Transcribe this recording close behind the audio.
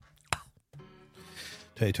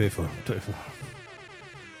24.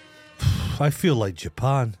 I feel like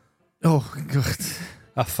Japan. Oh, God.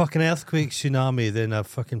 A fucking earthquake, tsunami, then a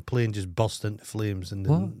fucking plane just burst into flames. And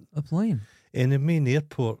What? then A plane? in the main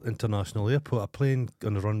airport, international airport, a plane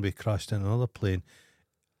on the runway crashed into another plane.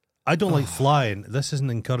 I don't like flying. This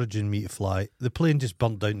isn't encouraging me to fly. The plane just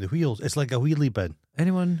burnt down the wheels. It's like a wheelie bin.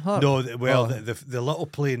 Anyone hurt? No, the little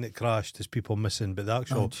plane that crashed, there's people missing, but the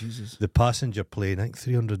actual, the passenger plane, I think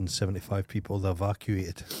 375 people they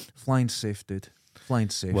evacuated. Flying safe, dude. Flying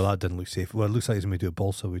safe. Well, that didn't look safe. Well, it looks like it's going to do a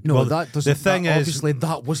balsa wood. No, well, that doesn't. The thing is, obviously,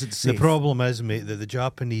 that wasn't safe. The problem is, mate, that the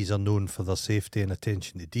Japanese are known for their safety and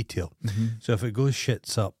attention to detail. Mm-hmm. So if it goes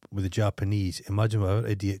shits up with the Japanese, imagine what our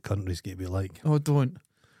idiot country's going to be like. Oh, don't.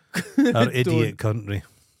 Our idiot country.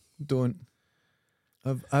 Don't.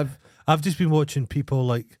 I've just been watching people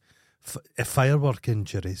like firework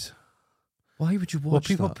injuries. Why would you watch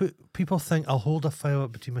that? People think I'll hold a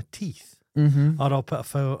firework between my teeth. Mm-hmm. Or I'll put a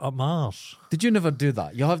firework up my arse. Did you never do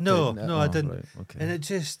that? You have no, to. No, I didn't. Right, okay. And it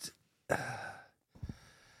just...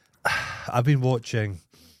 I've been watching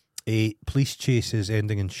police chases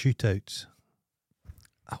ending in shootouts.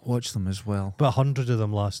 I watched them as well. About 100 of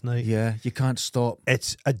them last night. Yeah, you can't stop.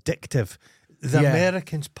 It's addictive. The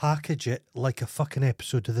Americans package it like a fucking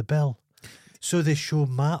episode of The Bill. So they show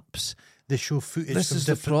maps, they show footage from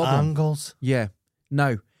different angles. Yeah.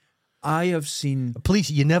 Now, I have seen... Police,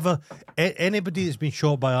 you never... Anybody that's been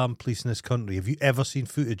shot by armed police in this country, have you ever seen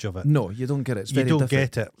footage of it? No, you don't get it. It's you don't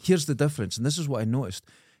different. get it. Here's the difference, and this is what I noticed.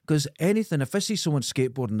 Because anything, if I see someone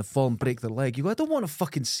skateboard and they fall and break their leg, you go, I don't want to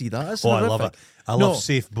fucking see that. That's horrific. I love it. I love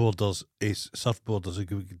surfboarders who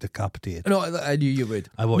get decapitated. No, I knew you would.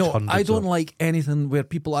 I watch hundreds I don't like anything where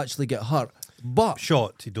people actually get hurt. But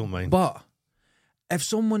shot, you don't mind. But if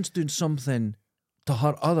someone's doing something to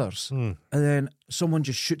hurt others, and then someone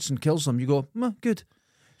just shoots and kills them, you go, good.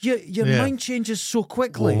 Your mind changes so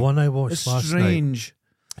quickly. Well, one I watched last night,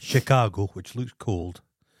 Chicago, which looks cold.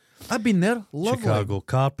 I've been there. Lovely. Chicago,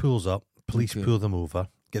 car pulls up, police pull them over,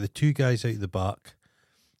 get the two guys out the back,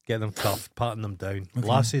 get them cuffed, patting them down,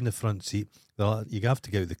 lassie in the front seat. They're like, you have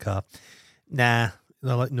to get out the car. Nah.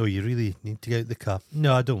 They're like, no, you really need to get out the car.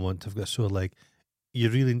 No, I don't want to. I've got a sore leg.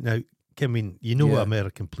 You really, now, I mean, you know what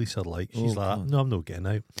American police are like. She's like, no, I'm not getting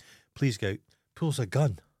out. Please get out. Pulls a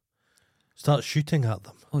gun. Starts shooting at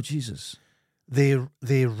them. Oh, Jesus. They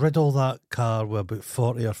riddle that car with about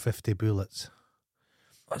 40 or 50 bullets.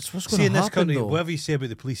 That's what's going to happen, in this country, though. whatever you say about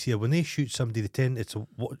the police here, when they shoot somebody, it tends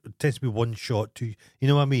to be one shot, two. You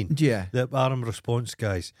know what I mean? Yeah. The armed response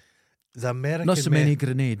guys. The American not so many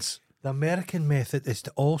grenades. The American method is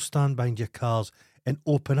to all stand behind your cars and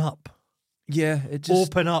open up. Yeah, it just...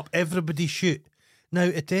 Open up. Everybody shoot. Now,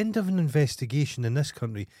 at the end of an investigation in this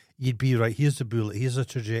country, you'd be right, here's the bullet, here's the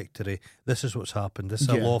trajectory, this is what's happened, this is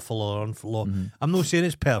a lawful or unlawful law. I'm not saying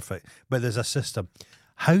it's perfect, but there's a system.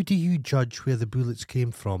 How do you judge where the bullets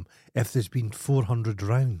came from if there's been 400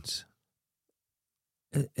 rounds?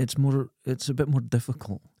 It's a bit more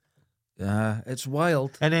difficult. It's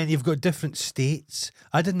wild. And then you've got different states.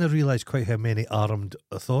 I didn't realise quite how many armed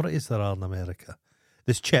authorities there are in America.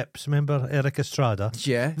 There's CHIPS, remember Eric Estrada?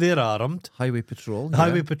 Yeah. They're armed. Highway Patrol.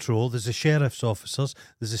 Highway Patrol. There's the sheriff's officers.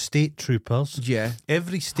 There's the state troopers. Yeah.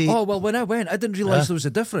 Every state... Oh, well, when I went, I didn't realise there was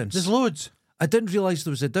a difference. There's loads. I didn't realise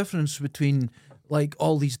there was a difference between... like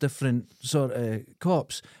all these different sort of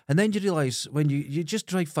cops, and then you realise when you just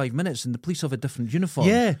drive 5 minutes and the police have a different uniform.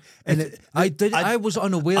 Yeah, and I was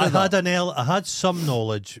unaware of that. I had some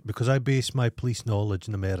knowledge because I based my police knowledge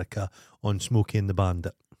in America on Smokey and the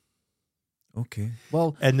Bandit. Okay,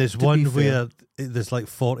 well, and there's one where there's like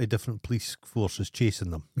 40 different police forces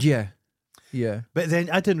chasing them. Yeah. But then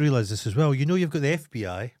I didn't realise this as well. You know, you've got the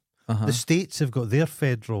FBI. The states have got their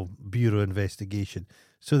Federal Bureau of Investigation.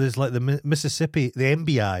 So there's like the Mississippi, the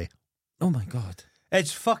MBI. Oh my God.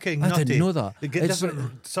 It's fucking nutty. I didn't know that. They get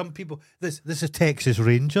some people, this is Texas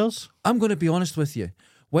Rangers. I'm going to be honest with you.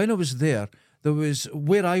 When I was there was,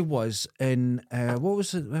 where I was in, what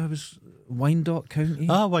was it? I was Wyandotte County.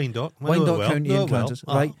 Wyandotte. Wyandotte County in Kansas.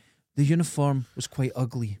 Right. The uniform was quite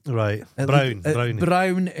ugly. Right.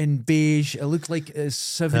 Brown and beige. It looked like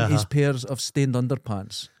 70s pairs of stained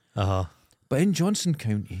underpants. But in Johnson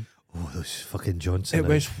County... Oh, those fucking Johnson. It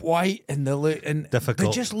was white and difficult.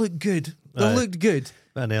 They just looked good. They looked good.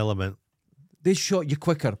 An element. They shot you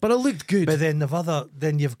quicker, but it looked good. But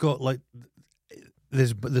then you've got like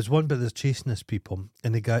there's one bit that's chasing us people,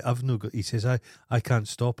 and the guy he says I can't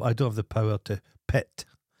stop. I don't have the power to pit.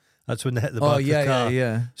 That's when they hit the back of the car.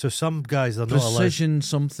 Yeah. So some guys are Precision not allowed.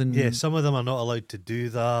 Something. Yeah, some of them are not allowed to do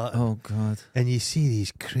that. Oh God. And you see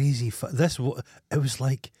these crazy. It was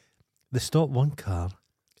like they stopped one car.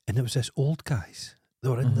 And it was this old guys They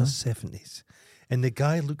were in their 70s. And the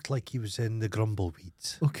guy looked like he was in the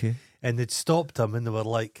Grumbleweeds. Okay. And they'd stopped him and they were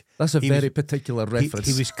like... That's a very particular reference.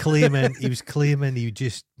 He was claiming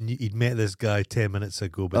he'd met this guy 10 minutes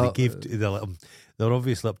ago, but they let him... They were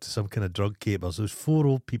obviously up to some kind of drug capers. There was 4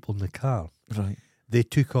 old people in the car. Right. They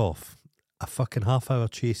took off. A fucking half-hour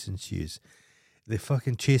chase ensues. They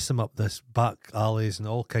fucking chase them up this back alleys and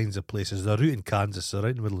all kinds of places. They're out in Kansas, they're right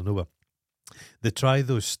in the middle of nowhere. They try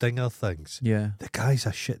those stinger things. Yeah. The guy's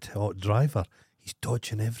a shit-hot driver. He's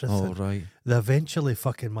dodging everything. Oh, right. They eventually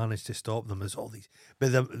fucking managed to stop them. There's all these...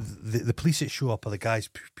 But the police that show up are the guys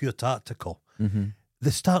pure tactical. Mm-hmm. They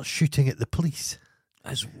start shooting at the police.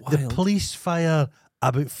 That's wild. The police fire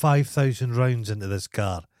about 5,000 rounds into this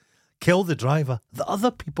car. Kill the driver. The other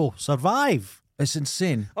people survive. It's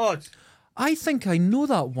insane. Oh, I think I know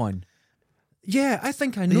that one. Yeah, I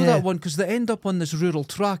think I know that one because they end up on this rural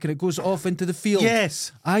track and it goes off into the field.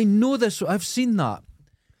 yes. I know this. I've seen that.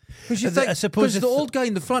 Because you think, because the old guy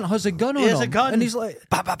in the front has a gun on him. He has a gun. And he's like,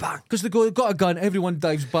 bang, bang, bang. Because they've got a gun, everyone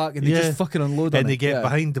dives back and they just fucking unload on And they it. get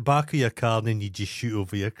behind the back of your car and then you just shoot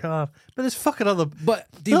over your car. But there's fucking other... But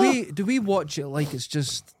do we watch it like it's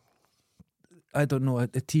just, I don't know, a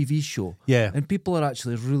TV show? Yeah. And people are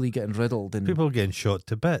actually really getting riddled. And People are getting shot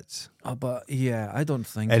to bits. but yeah, I don't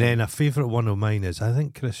think... And then a favourite one of mine is, I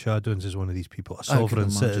think Chris Shadowns is one of these people, a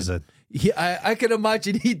sovereign citizen. Yeah, I can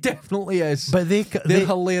imagine he definitely is. But they're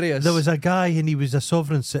hilarious. There was a guy and he was a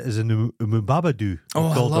sovereign citizen, Mubabadu. Oh,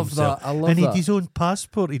 I love that. I love and he that. had his own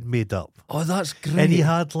passport he'd made up. Oh, that's great. And he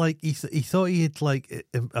had like, he thought he had like,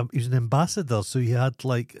 he was an ambassador, so he had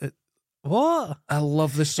like... What? I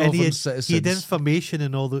love the sovereign citizens. He had information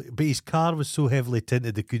and all that, but his car was so heavily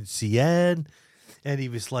tinted they couldn't see in. And he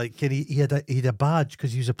was like, he had a badge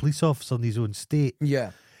because he was a police officer in his own state.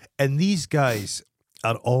 Yeah. And these guys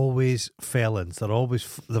are always felons.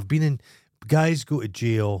 They've been in. Guys go to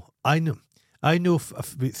jail. I know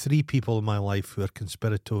about 3 people in my life who are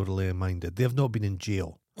conspiratorially minded. They have not been in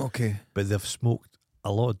jail. Okay. But they've smoked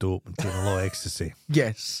a lot of dope and taken a lot of ecstasy.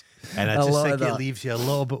 Yes. And I just think it leaves you a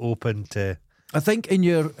little bit open to... I think in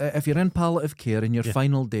your if you're in palliative care in your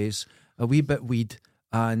final days, a wee bit weed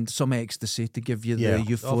and some ecstasy to give you the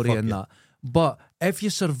euphoria and that. But if you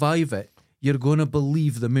survive it, you're going to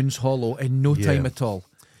believe the moon's hollow in no time at all.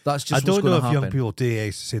 That's just what's going to happen. I don't know if young people take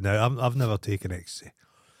ecstasy now. I've never taken ecstasy.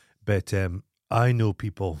 But I know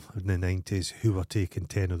people in the 90s who were taking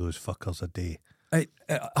 10 of those fuckers a day. It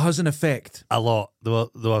has an effect. A lot. They were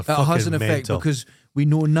it fucking has an effect mental. because we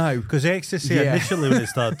know now. Because ecstasy initially when it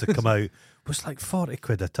started to come out was like 40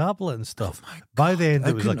 quid a tablet and stuff. Oh by the end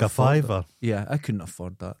it was like a $5. Yeah, I couldn't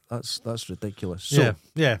afford that. That's ridiculous. So,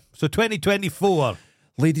 yeah. So 2024.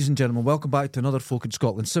 Ladies and gentlemen, welcome back to another Folk in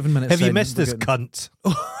Scotland. 7 minutes. Have you missed this cunt?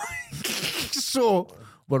 So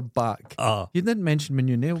we're back. You didn't mention my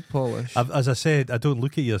new nail polish. As I said, I don't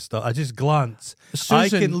look at your stuff. I just glance. Susan, I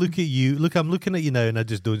can look at you. Look, I'm looking at you now and I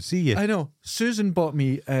just don't see you. I know. Susan bought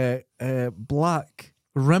me black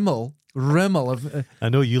Rimmel. I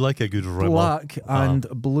know you like a good Rimmel. Black and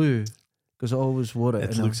blue because I always wore it.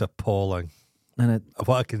 It looks appalling. And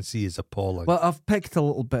what I can see is appalling. Well, I've picked a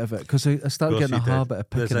little bit of it because I started getting a habit of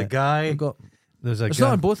picking it. There's a guy... It's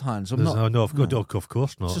not in both hands. I'm not. No, of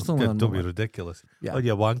course not. Just don't be ridiculous. Yeah. On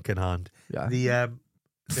your wanking hand. Yeah.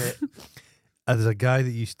 There's a guy that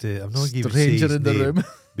used to. I'm not going to say his in the name, room. But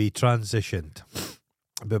he transitioned.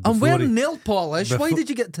 But I'm wearing nail polish. Why did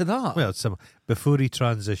you get to that? Well, before he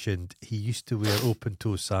transitioned, he used to wear open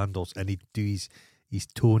toe sandals and he'd do his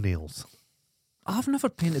toenails. I've never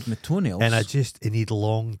painted my toenails. And he'd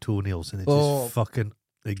long toenails and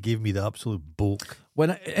it gave me the absolute bulk.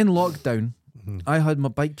 When in lockdown, I had my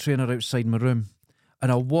bike trainer outside my room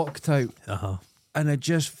and I walked out and I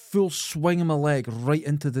just full swing of my leg right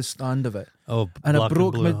into the stand of it. And I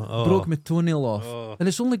broke my toenail off. And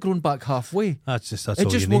it's only grown back halfway. That's it all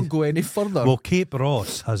just you won't need. go any further. Well, Cape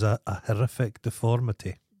Ross has a horrific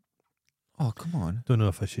deformity. Oh, come on. Don't know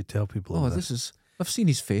if I should tell people this. I've seen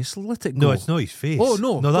his face. Let it go. No, it's not his face. Oh,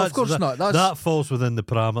 no, of course not. That falls within the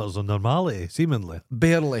parameters of normality, seemingly.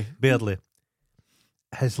 Barely.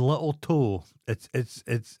 His little toe, it's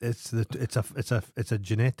a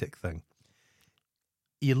genetic thing.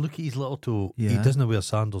 You look at his little toe, he doesn't wear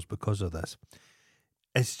sandals because of this.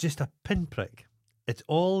 It's just a pinprick. It's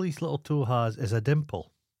all his little toe has is a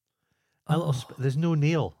dimple. There's no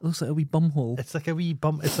nail. It looks like a wee bumhole. It's like a wee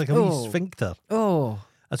bum. It's like a wee sphincter. Oh.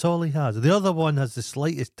 That's all he has. The other one has the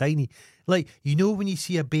slightest tiny, like, you know when you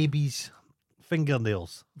see a baby's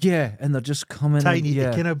fingernails? Yeah, and they're just coming tiny.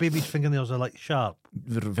 Yeah. You know, baby's fingernails are like sharp.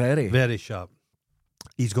 Very. Very sharp.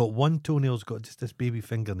 He's got one toenail's got just this baby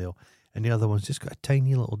fingernail, and the other one's just got a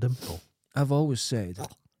tiny little dimple. I've always said,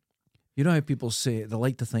 you know how people say they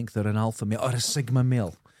like to think they're an alpha male or a sigma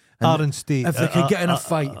male. Aaron Tate. If they could get in a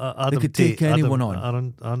fight, they could take anyone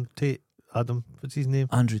on. Aaron Tate. Adam, what's his name?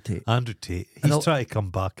 Andrew Tate. Andrew Tate. He's trying to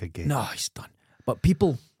come back again. No, he's done. But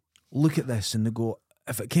people look at this and they go,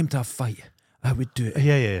 if it came to a fight, I would do it.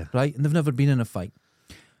 Yeah. Right? And they've never been in a fight.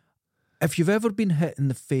 If you've ever been hit in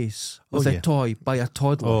the face with a toy by a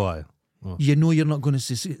toddler, you know you're not going to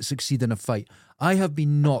succeed in a fight. I have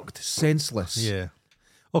been knocked senseless. Yeah.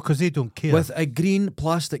 Oh, because they don't care. With a green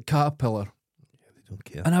plastic caterpillar. Yeah, they don't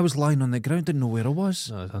care. And I was lying on the ground, didn't know where I was.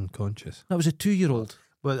 No, I was unconscious. That was a 2-year-old.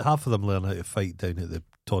 Well, half of them learn how to fight down at the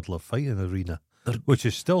toddler fighting arena, which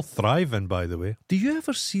is still thriving, by the way. Do you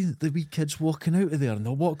ever see the wee kids walking out of there and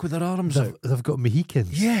they'll walk with their arms out? They've got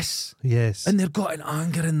Mohicans. Yes. And they've got an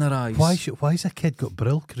anger in their eyes. Why's a kid got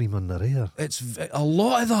Brill cream on their hair? It's a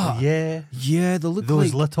lot of that. Yeah, they look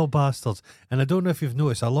those little bastards. And I don't know if you've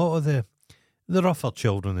noticed, a lot of the rougher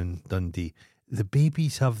children in Dundee, the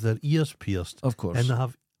babies have their ears pierced. Of course. And they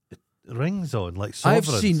have rings on, like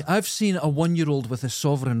sovereigns. I've seen a 1-year-old with a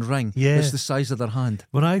sovereign ring. Yeah. It's the size of their hand.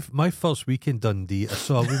 When my first week in Dundee, I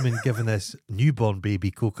saw a woman giving this newborn baby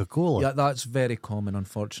Coca-Cola. Yeah, that's very common,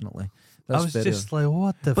 unfortunately. I was just like,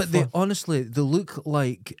 what the fuck? But honestly, they look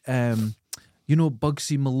like,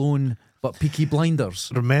 Bugsy Malone, but Peaky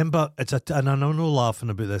Blinders. Remember, and I'm not laughing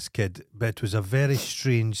about this kid, but it was a very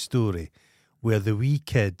strange story where the wee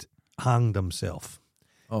kid hanged himself.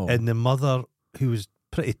 Oh. And the mother, who was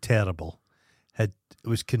pretty terrible,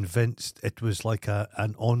 was convinced it was like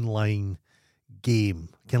an online game,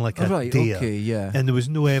 kind of like a dare. Okay, yeah. And there was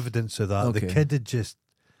no evidence of that. Okay. The kid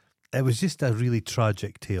it was just a really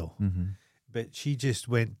tragic tale. Mm-hmm. But she just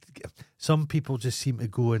went, some people just seem to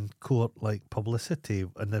go in court like publicity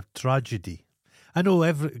and a tragedy. I know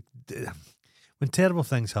when terrible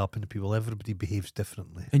things happen to people, everybody behaves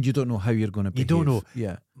differently. And you don't know how you're going to behave. You don't know.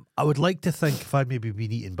 Yeah. I would like to think if I'd maybe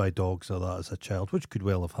been eaten by dogs or that as a child, which could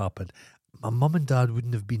well have happened, my mum and dad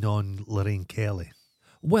wouldn't have been on Lorraine Kelly.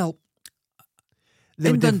 Well,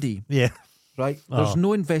 in Dundee, right, there's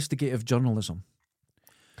no investigative journalism.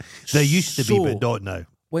 There used to be, but not now.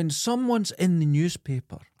 When someone's in the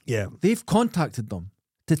newspaper, Yeah. they've contacted them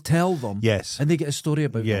to tell them, Yes. and they get a story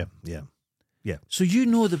about them. Yeah. So you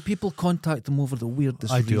know that people contact them over the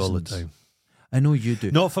weirdest reasons. I do all the time. I know you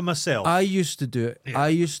do. Not for myself. I used to do it. Yeah. I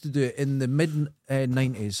used to do it in the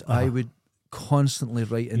mid-90s. I would constantly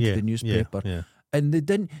write into the newspaper. Yeah. And they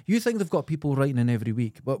didn't. You think they've got people writing in every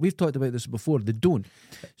week, but we've talked about this before. They don't.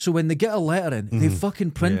 So when they get a letter in, they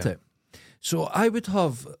fucking print it. So I would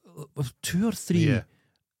have 2 or 3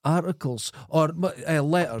 articles or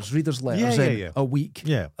letters, readers' letters a week.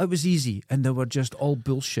 Yeah. It was easy, and they were just all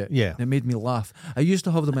bullshit. Yeah. It made me laugh. I used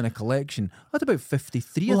to have them in a collection. I had about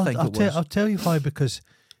 53, I think it was. I'll tell you why, because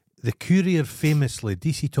the Courier famously,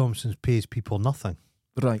 DC Thompson pays people nothing.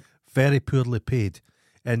 Right. Very poorly paid.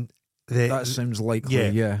 And that sounds likely,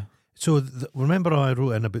 yeah. So remember I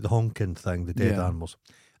wrote in about the honking thing, the dead animals?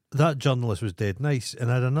 That journalist was dead nice,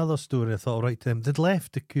 and I had another story I thought I'd write to him. They'd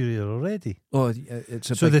left the Courier already. Oh,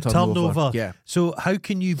 it's a so big the turnover. Yeah. So how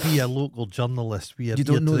can you be a local journalist with your you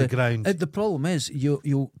don't ear know to the ground? The problem is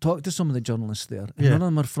you'll talk to some of the journalists there, and none of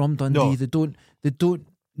them are from Dundee. No. They don't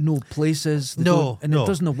know places. It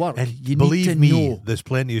doesn't work. And you believe need to me, know. there's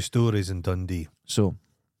plenty of stories in Dundee. So,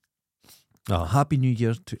 Happy New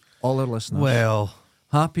Year to all our listeners. Well,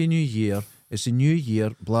 Happy New Year. It's a new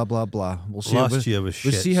year, blah, blah, blah. We'll see last year was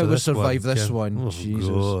shit. We'll see how we survive this one. Oh, Jesus.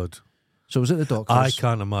 God. So was it the doctors? I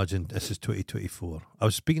can't imagine this is 2024. I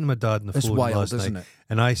was speaking to my dad on the phone last isn't night, it?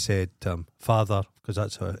 and I said, Father, because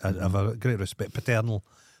that's how I have a great respect, paternal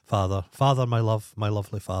father, my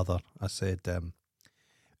lovely father. I said,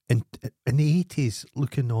 in the 80s,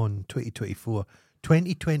 looking on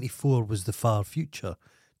 2024 was the far future.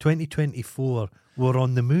 2024, we're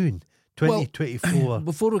on the moon. 2024. Well,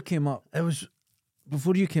 before you came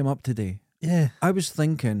up today, I was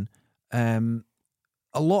thinking, a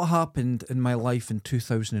lot happened in my life in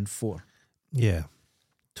 2004. Yeah.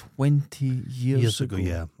 20 years ago.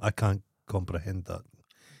 Yeah. I can't comprehend that.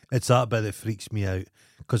 It's that bit that freaks me out,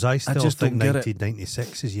 because I still just think don't get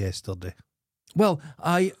 1996 is yesterday. Well,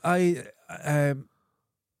 I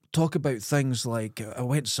talk about things like I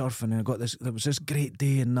went surfing and there was this great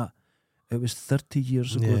day and that. It was 30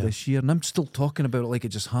 years ago this year, and I'm still talking about it like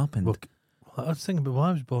it just happened. Well, I was thinking about when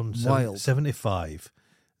I was born in 75.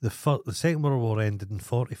 The Second World War ended in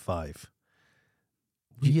 45.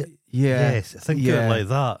 Yes, think of it like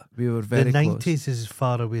that. We were very The close. 90s is as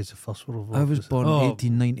far away as the First World War. I was born in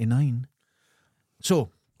 1899.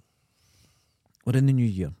 So, we're in the new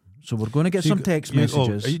year. So we're going to get some text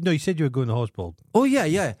messages. You said you were going to hospital. Oh,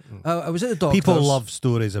 yeah. I was at the doctor's. People love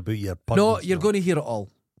stories about your puns. No, you're going to hear it all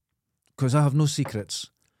because I have no secrets.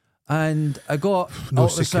 And I got no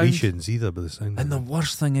ultrasound, secretions either, by the sound. and the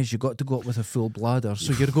worst thing is you got to go up with a full bladder,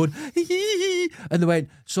 so you're going and they went,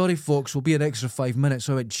 sorry folks, we'll be an extra 5 minutes.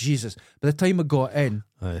 So I went, Jesus. By the time I got in,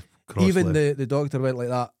 even the doctor went like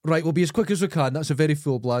that, right, we'll be as quick as we can, that's a very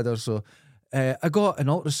full bladder. So I got an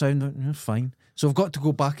ultrasound, fine, so I've got to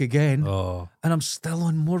go back again, and I'm still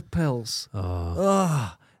on more pills.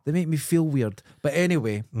 They make me feel weird. But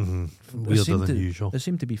anyway, weirder than usual. They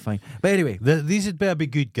seem to be fine. But anyway, these had better be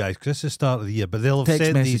good, guys, because it's the start of the year. But they'll have text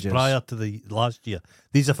sent messages. these prior to the last year.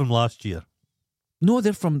 These are from last year. No,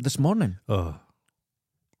 they're from this morning. Oh,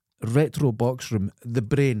 Retro box room. The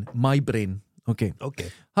brain. My brain. Okay.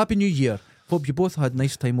 Happy New Year. Hope you both had a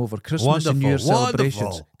nice time over Christmas and New Year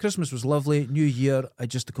celebrations. Christmas was lovely. New Year, I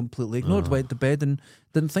just completely ignored. Went to bed and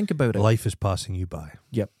didn't think about it. Life is passing you by.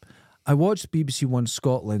 Yep. I watched BBC One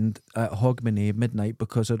Scotland at Hogmanay midnight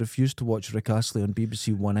because I refused to watch Rick Astley on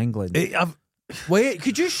BBC One England. Wait,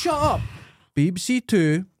 could you shut up? BBC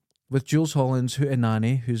Two with Jules Holland's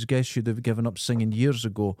Hootenanny, whose guest should have given up singing years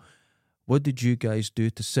ago. What did you guys do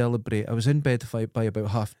to celebrate? I was in bed by about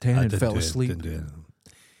 10:30 and fell asleep.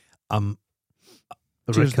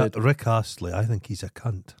 Rick Astley, I think he's a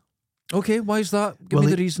cunt. Okay, why is that? Give me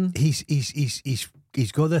the reason.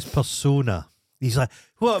 He's got this persona. He's like,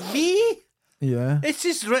 what, me? Yeah.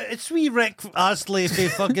 It's wee Rick Astley for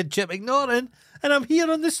fucking Chip Ignoring, and I'm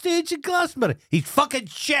here on the stage in Glastonbury. He's fucking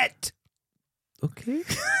shit. Okay.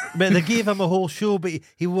 But they gave him a whole show, but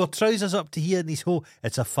he wore trousers up to here, and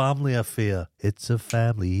it's a family affair. It's a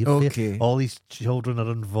family affair. Okay. All these children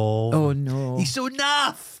are involved. Oh, no. He's so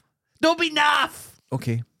naff. Don't be naff.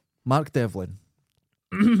 Okay. Mark Devlin.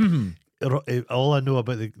 All I know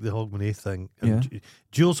about the Hogmanay thing, Yeah.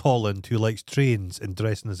 Jules Holland, who likes trains and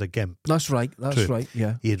dressing as a gimp. That's right. That's right.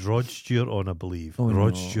 Yeah. He had Rod Stewart on, I believe. Oh,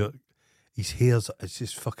 Rod no. Stewart, his hair's it's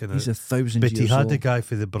just fucking. He's 1,000 But years he had old. the guy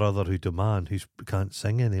for the Brotherhood of Man who can't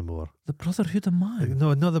sing anymore. The Brotherhood of Man.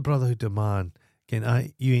 No, not the Brotherhood of Man.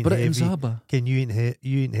 You ain't Brit and heavy. Zaba.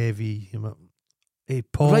 You ain't heavy. Hey,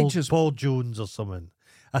 Paul Jones or something.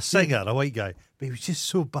 A singer, a white guy. But he was just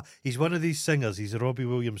so bad. He's one of these singers. He's a Robbie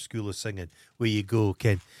Williams school of singing. Where you go,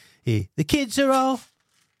 hey, the kids are all.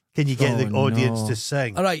 Can you get the audience to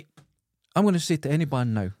sing? All right. I'm going to say to any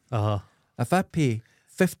band now, if I pay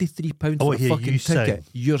 £53 for a fucking ticket,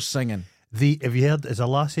 you're singing. Have you heard, there's a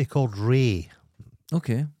lassie called Ray.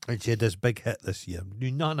 Okay. And she had this big hit this year. Knew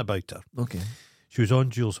nothing about her. Okay. She was on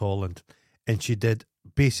Jules Holland. And she did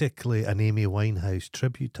basically an Amy Winehouse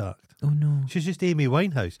tribute act. Oh, no. She's just Amy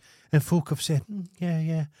Winehouse. And folk have said,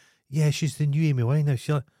 yeah, she's the new Amy Winehouse. She's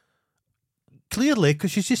like, clearly, because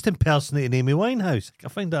she's just impersonating Amy Winehouse. I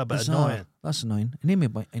find that a bit annoying. That's annoying. And Amy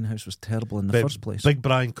Winehouse was terrible in the first place. Big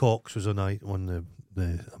Brian Cox was on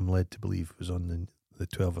the I'm led to believe, was on the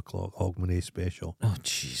 12 o'clock Hogmanay special. Oh,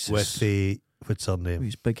 Jesus. With what's her name?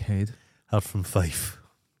 His big head. Her from Fife.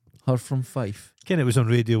 Her from Fife. Ken, it was on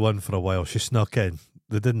Radio 1 for a while. She snuck in.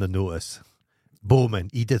 They didn't notice.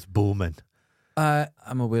 Edith Bowman.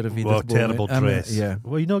 I'm aware of Edith Bowman. Terrible dress. Yeah.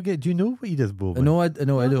 Well, do you know Edith Bowman? No, I don't.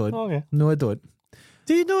 Okay. No, I don't.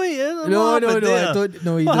 Do you know it? No, I don't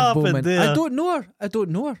know Edith Bowman. There? I don't know her. I don't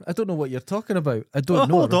know what you're talking about. I don't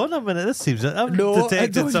know hold her. on a minute. This seems I've No,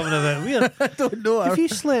 detected something a bit weird. I don't know her. Have you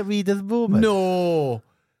slept with Edith Bowman?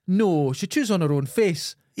 No. She chews on her own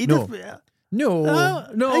face. No. Are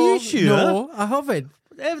you sure? No, I haven't.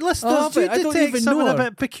 Listeners, do you detect something a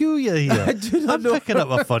bit peculiar here? I do not know. I'm picking up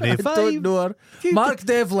a funny vibe. I don't know her. Mark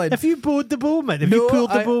Devlin. Have you bowed the Bowman? Have you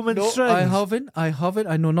pulled the Bowman strings? I haven't.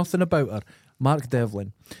 I know nothing about her. Mark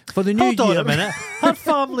Devlin. For the new year. Hold on a minute. Her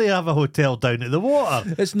family have a hotel down at the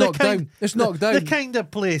water. It's knocked down. It's knocked down. The kind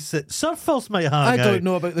of place that surfers might hang out. I don't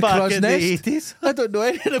know about the Crow's Nest. The 80s. I don't know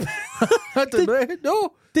anything about I don't know anything.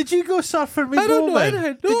 No. Did you go surfing with I don't Bowman? know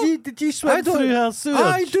anything. No. Did you swim through her sewage?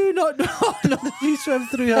 I do not know. Did you swim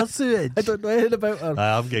through her sewage? I don't know anything about her.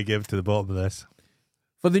 I'm going to give to the bottom of this.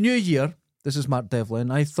 For the new year, this is Mark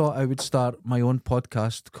Devlin. I thought I would start my own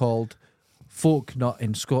podcast called Folk Nut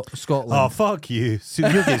in Scotland. Oh, fuck you.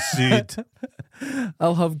 You'll get sued.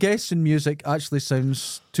 I'll have guests and music. Actually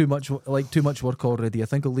sounds too much work already. I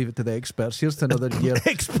think I'll leave it to the experts. Here's to another year.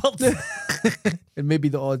 Experts. And maybe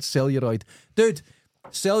the odd celluloid. Dude,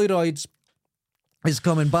 celluloids is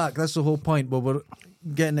coming back. That's the whole point. Well, we're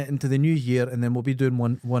getting it into the new year, and then we'll be doing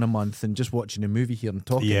one a month and just watching a movie here and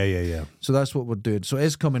talking. Yeah. So that's what we're doing. So it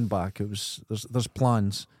is coming back. There's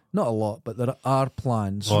plans. Not a lot, but there are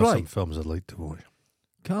plans. Some right. films I'd like to watch.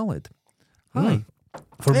 Khaled. Hi.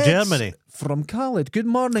 From Germany. From Khaled. Good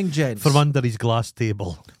morning, gents. From under his glass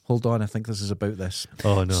table. Hold on, I think this is about this.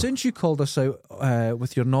 Oh, no. Since you called us out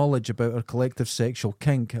with your knowledge about our collective sexual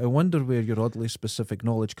kink, I wonder where your oddly specific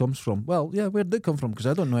knowledge comes from. Well, yeah, where did it come from? Because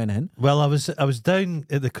I don't know anything. Well, I was down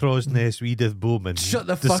at the Crow's Nest with Edith Bowman. Shut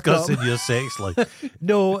the fuck up. Discussing your sex life.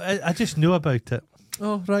 No, I just know about it.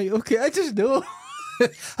 Oh, right, okay, I just know.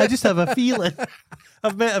 I just have a feeling.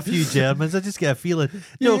 I've met a few Germans. I just get a feeling.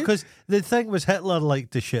 No, because the thing was Hitler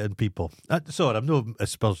liked to shit in people. Sorry, I'm no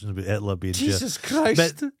aspersions about Hitler being Jesus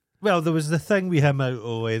Christ. But, well, there was the thing with him out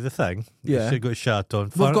the thing. Yeah. She got shot on.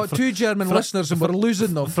 We've got two German listeners and we're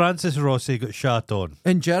losing them. Francis Rossi got shot on.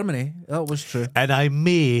 In Germany, that was true. And I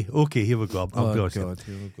may... Okay, here we go. Oh, God,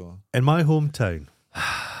 here we go. In my hometown...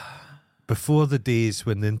 Before the days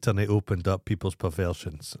when the internet opened up people's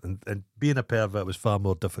perversions and being a pervert was far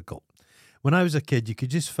more difficult. When I was a kid, you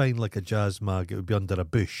could just find like a jazz mag. It would be under a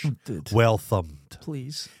bush, well thumbed.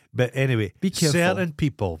 Please. But anyway, be careful. Certain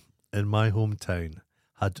people in my hometown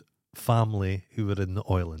had family who were in the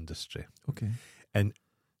oil industry. Okay. And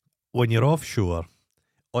when you're offshore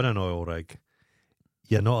on an oil rig,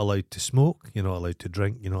 you're not allowed to smoke, you're not allowed to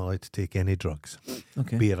drink, you're not allowed to take any drugs.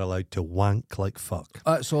 Okay. But you're allowed to wank like fuck.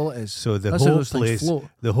 That's all it is. So That's whole place,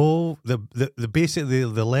 the basically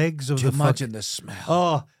the legs of Do you the imagine the smell?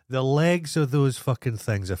 Oh, the legs of those fucking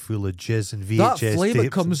things are full of jizz and VHS that flame tapes.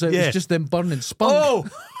 that comes out is just them burning spunk. Oh,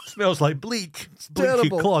 smells like bleach. Bleachy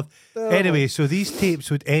cloth. Terrible. Anyway, so these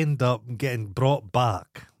tapes would end up getting brought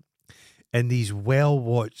back in these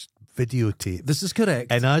well-watched videotapes. This is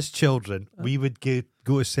correct. And as children, we would go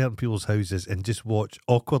to certain people's houses and just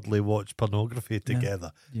awkwardly watch pornography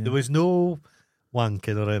together. Yeah. There was no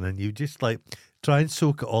wanking or anything. You just like try and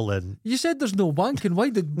soak it all in. You said there's no wanking. Why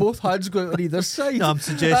did both hands go out on either side? No, I'm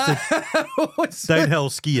suggesting downhill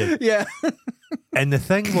skiing. Yeah. And the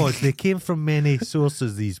thing was, they came from many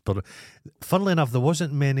sources, funnily enough, there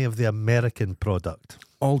wasn't many of the American product.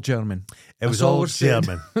 All German. It was all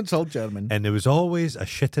German. It's all German. And there was always a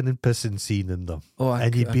shitting and pissing scene in them. Oh,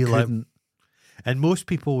 and you'd be like, couldn't. and most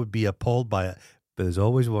people would be appalled by it. But there's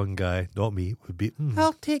always one guy, not me, would be,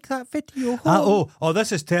 I'll take that video home. Oh,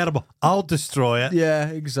 this is terrible. I'll destroy it. Yeah,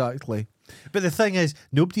 exactly. But the thing is,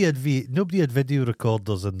 nobody had video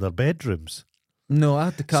recorders in their bedrooms. No, I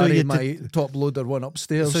had to carry my top loader one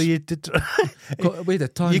upstairs. So you did. Wait a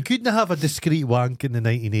ton. You couldn't have a discreet wank in the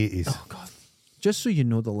 1980s. Oh, God. Just so you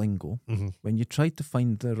know the lingo, when you try to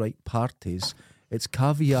find the right parties, it's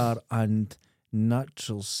caviar and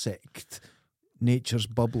natural sect. Nature's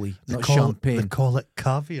bubbly, not champagne. They call it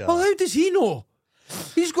caviar. Well, how does he know?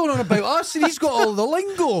 He's going on about us and he's got all the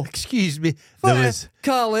lingo. Excuse me. There was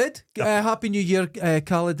Khaled. Happy New Year,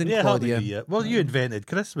 Khaled and Claudia. Happy New Year. Well, you invented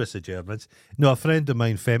Christmas, the Germans. No, a friend of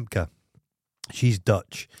mine, Femke, she's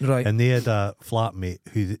Dutch. Right. And they had a flatmate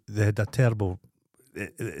who they had a terrible...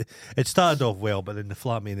 It started off well, but then the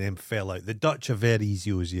flatmate and them fell out. The Dutch are very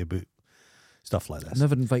easy about stuff like this.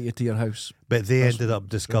 Never invite you to your house. But they ended up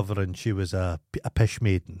discovering she was a pish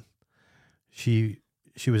maiden. She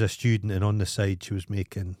was a student, and on the side she was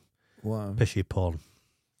making pishy porn.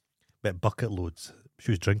 But bucket loads.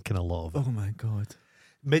 She was drinking a lot of it. Oh my God.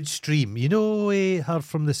 Midstream. You know her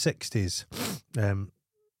from the 60s?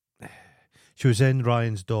 She was in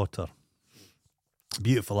Ryan's Daughter.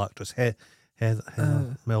 Beautiful actress.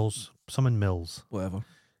 Heather Mills. Summon Mills. Whatever.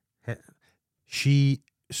 She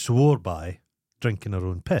swore by drinking her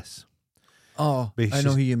own piss. Oh, I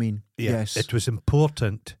know who you mean. Yeah, yes. It was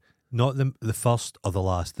important, not the first or the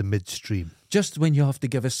last, the midstream. Just when you have to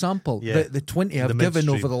give a sample. Yeah. The 20 I've given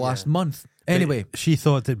over the last month. Anyway. But she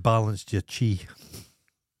thought it balanced your chi.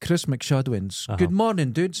 Chris McShadwins. Good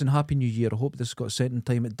morning, dudes, and Happy New Year. I hope this got sent in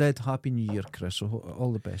time. It did. Happy New Year, Chris.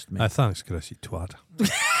 All the best, mate. Thanks, Chris, you twat.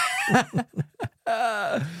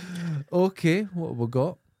 Okay, what have we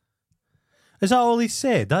got? Is that all he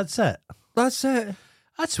said? That's it? That's it.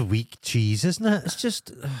 That's weak cheese, isn't it? It's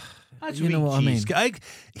just... That's you weak know what cheese. I mean?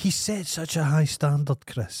 He set such a high standard,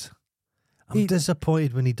 Chris. I'm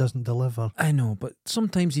disappointed when he doesn't deliver. I know, but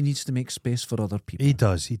sometimes he needs to make space for other people. He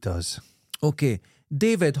does. Okay,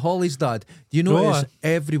 David, Holly's dad. Do you notice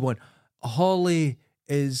everyone? Holly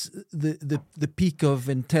is the peak of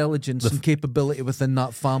intelligence and capability within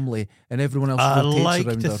that family, and everyone else rotates around her. I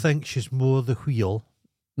like to think she's more the wheel,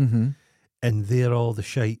 and they're all the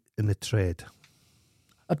shite in the tread.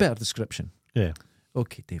 A better description. Yeah.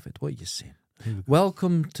 Okay, David, what are you saying?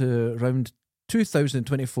 Welcome to round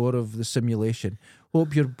 2024 of the simulation.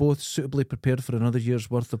 Hope you're both suitably prepared for another year's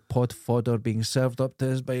worth of pod fodder being served up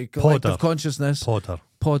to us by collective consciousness.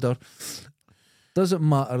 Podder. Doesn't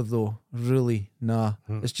matter though, really. Nah,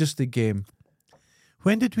 it's just a game.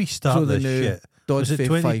 When did we start this shit? Dodds Was it Faith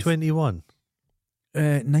 2021?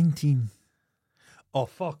 19. Oh,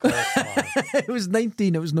 fuck off, man. It was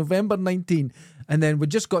 19. It was November 19. And then we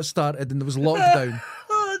just got started and there was lockdown.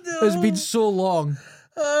 Oh, no. It's been so long.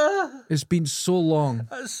 It's been so long.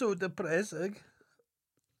 That's so depressing.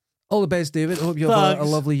 All the best, David. I hope you have a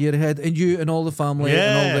lovely year ahead. And you and all the family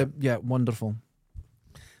and all the... Yeah, wonderful.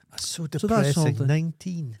 That's so depressing.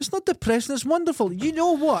 19. It's not depressing. It's wonderful. You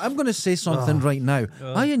know what? I'm going to say something right now.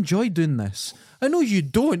 I enjoy doing this. I know you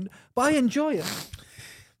don't, but I enjoy it.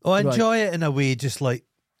 Oh, I enjoy it in a way, just like,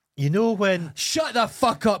 you know when... Shut the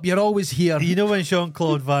fuck up. You're always here. You know when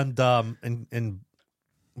Jean-Claude Van Damme in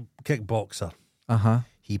Kickboxer,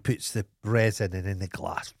 he puts the resin in the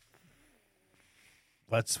glass.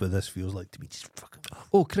 That's what this feels like to me. Just fucking...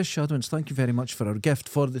 Oh, Chris Shadwins, thank you very much for our gift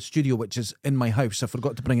for the studio, which is in my house. I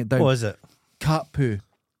forgot to bring it down. What is it? Cat poo.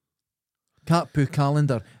 Cat poo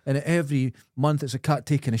calendar. And every month it's a cat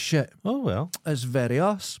taking a shit. Oh, well. It's very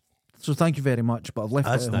us. So thank you very much, but I've left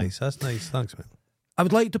That's it nice. That's nice. Thanks, man. I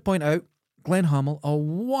would like to point out Glenn Hamill, a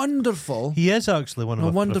wonderful... He is actually one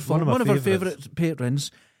of our favourite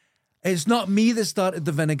patrons. It's not me that started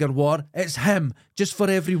the vinegar war. It's him, just for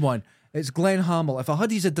everyone. It's Glenn Hamill. If I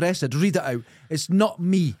had his address, I'd read it out. It's not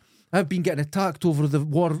me. I've been getting attacked over the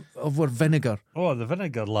war over vinegar. Oh, the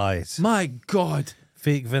vinegar lies. My God.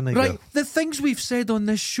 Fake vinegar. Right, the things we've said on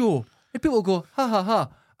this show. And people go, ha ha ha.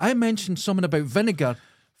 I mentioned something about vinegar.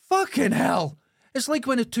 Fucking hell. It's like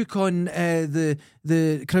when I took on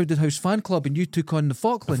the Crowded House fan club and you took on the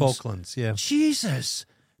Falklands. The Falklands, yeah. Jesus.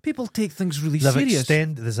 People take things really serious.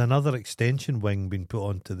 There's another extension wing being put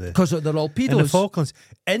onto the... Because they're all pedos. In the Falklands.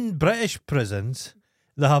 In British prisons,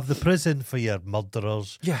 they have the prison for your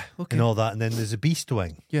murderers and all that, and then there's a beast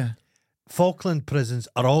wing. Yeah. Falkland prisons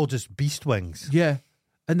are all just beast wings. Yeah.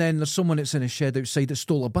 And then there's someone that's in a shed outside that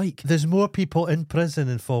stole a bike. There's more people in prison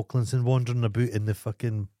in Falklands than wandering about in the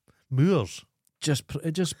fucking moors. Just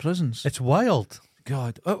prisons. It's wild.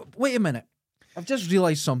 God. Wait a minute. I've just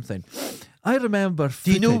realised something. I remember footage.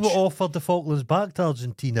 Do you know what offered the Falklands back to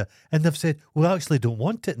Argentina? And they've said, we actually don't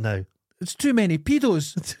want it now. It's too many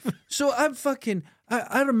pedos. So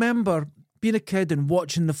I remember being a kid and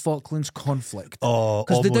watching the Falklands conflict. Oh,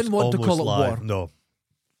 because they didn't want to call it live. war. No.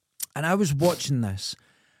 And I was watching this.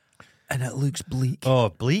 And it looks bleak. Oh,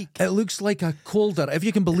 bleak. It looks like a colder, if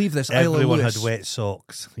you can believe this, Everyone Isla Lewis. had wet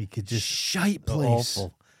socks. You could just... Shite place.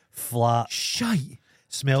 Awful. Flat. Shite.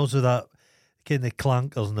 Smells of that kind of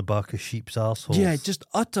clankers in the back of sheep's arseholes. Yeah, just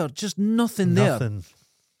utter, just nothing there.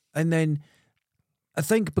 And then I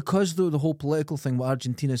think because the whole political thing, what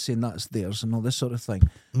Argentina's saying that's theirs and all this sort of thing.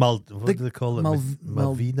 What do they call it?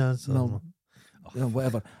 Malvinas?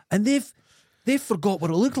 Whatever. And they forgot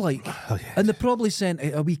what it looked like. Oh, yeah. And they probably sent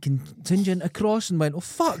a wee contingent across and went, oh,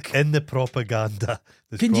 fuck. In the propaganda.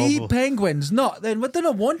 Can you eat penguins? Not. Then we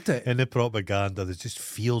didn't want it. In the propaganda, there's just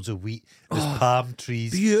fields of wheat. There's palm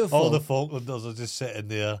trees. Beautiful. All the Falklanders are just sitting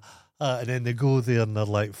there. And then they go there and they're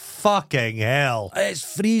like, fucking hell.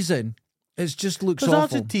 It's freezing. It just looks awful.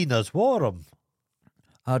 Argentina's warm.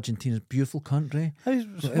 Argentina's a beautiful country.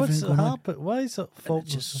 What's happened? Why is it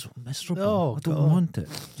Falklands? It's just so miserable. Oh, I don't want it.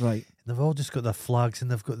 Right. They've all just got their flags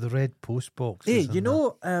and they've got the red post boxes. Hey, you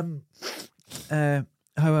know how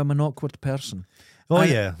I'm an awkward person? Oh,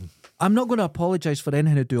 yeah. I'm not going to apologise for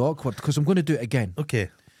anything to do awkward because I'm going to do it again. Okay.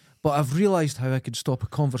 But I've realised how I could stop a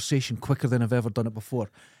conversation quicker than I've ever done it before.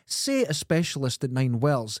 Say a specialist at 9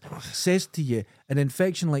 Wells says to you, an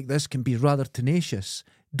infection like this can be rather tenacious.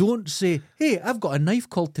 Don't say, hey, I've got a knife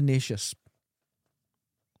called tenacious.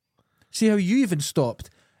 See how you even stopped?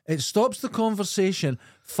 It stops the conversation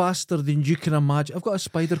faster than you can imagine. I've got a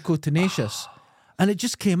spider called tenacious. And it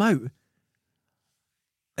just came out.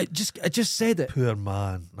 I just said it. Poor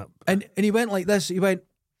man. And he went like this. He went,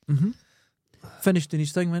 finished in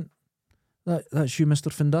his thing, went, that's you,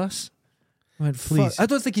 Mr. Findas. I went, please. I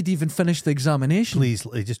don't think he'd even finished the examination. Please,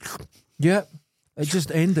 he just... Yeah, it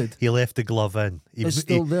just ended. He left the glove in. It's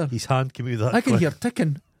still there. His hand came out that I can hear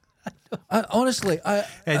ticking. Honestly,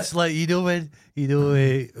 it's like, when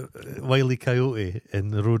Wile E. Coyote in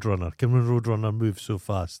the Roadrunner, when Roadrunner moves so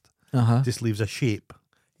fast, just leaves a shape.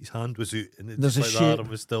 His hand was out and there's just a like shape. the arm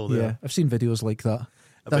was still there. Yeah, I've seen videos like that.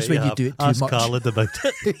 That's when you do it too Ask much. Khaled about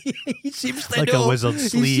it. He seems to like know. A wizard's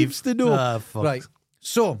sleeve. He seems to know. Fuck. Right.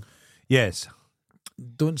 So, yes.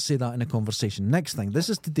 Don't say that in a conversation. Next thing. This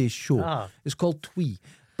is today's show. It's called Twee.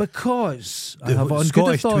 Because I have on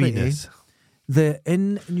good authority that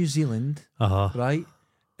in New Zealand, right,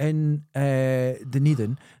 in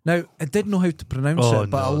Dunedin. Now, I didn't know how to pronounce it,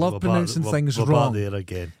 but I love pronouncing things wrong. There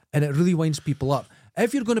again. And it really winds people up.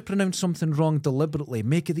 If you're going to pronounce something wrong deliberately,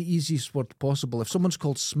 make it the easiest word possible. If someone's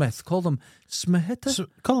called Smith, call them Smithita.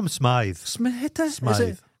 Call them Smythe. Smithita? Smythe. Is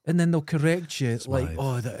it? And then they'll correct you. Smythe.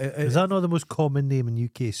 Like, is that not the most common name in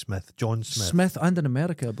UK? Smith, John Smith. Smith, and in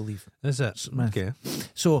America, I believe. Is it? Smith. Okay.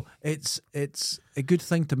 So it's a good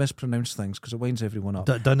thing to mispronounce things because it winds everyone up.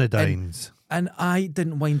 Dunnadines. And I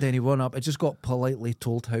didn't wind anyone up. I just got politely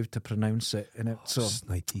told how to pronounce it, and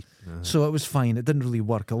snitey. So it was fine. It didn't really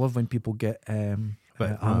work. I love when people get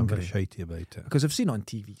but angry, shitey about it because I've seen it on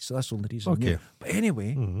TV, so that's the only reason. Okay. Yeah. But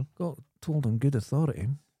anyway, got told on good authority.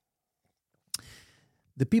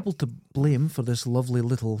 The people to blame for this lovely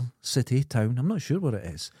little city, town, I'm not sure what it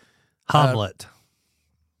is. Hamlet.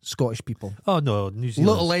 Scottish people. Oh no, New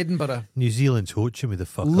Zealand. Little Edinburgh. New Zealand's hoaching me the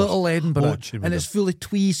fuckers. Little Edinburgh. Hoaching And it's full of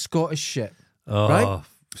twee Scottish shit. Oh, right?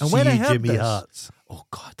 And when I heard Jimmy this, Harts. oh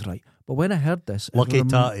God, right. But when I heard this, Lucky it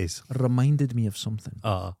Tatties. reminded me of something.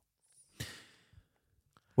 Uh-huh.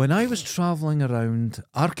 When I was travelling around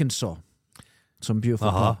Arkansas, some beautiful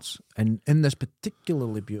parts, and in this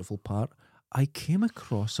particularly beautiful part, I came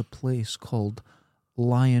across a place called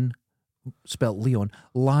Lion, spelt Leon,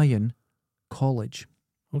 Lion College.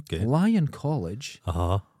 Okay. Lion College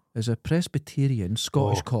is a Presbyterian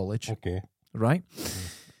Scottish college. Okay. Right?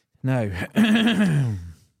 Now, I'm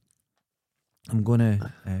going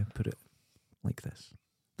to put it like this.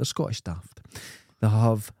 They're Scottish daft. They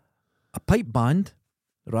have a pipe band,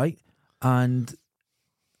 right? And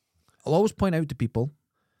I'll always point out to people,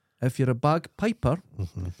 if you're a bagpiper,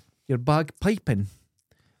 you're bagpiping.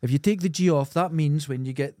 If you take the G off, that means when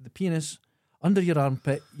you get the penis under your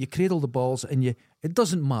armpit, you cradle the balls, and it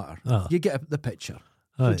doesn't matter. You get the picture.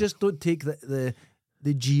 So just don't take the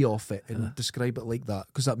G off it and describe it like that,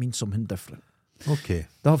 because that means something different. Okay.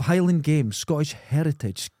 They have Highland games, Scottish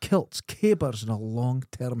heritage, kilts, cabers, and a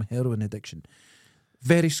long-term heroin addiction.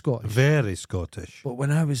 Very Scottish. Very Scottish. But when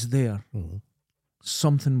I was there,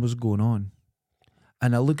 something was going on.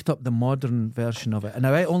 And I looked up the modern version of it. And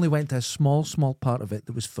I only went to a small part of it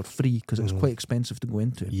that was for free, because it was quite expensive to go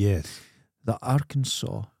into. Yes. The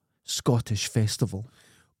Arkansas Scottish Festival.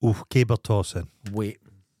 Oh, caber tossing. Wait.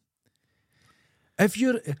 If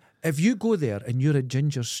you go there and you're a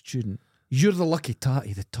ginger student, you're the lucky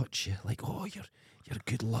tatty that touch you. Like, oh, you're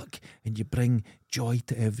good luck, and you bring joy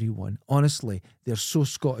to everyone. Honestly, they're so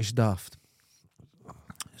Scottish daft.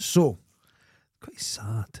 So, quite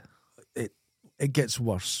sad. It gets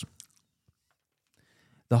worse.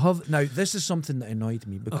 Now, this is something that annoyed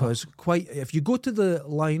me, because if you go to the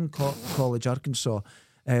Lion College Arkansas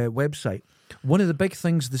website, one of the big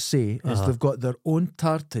things they say is they've got their own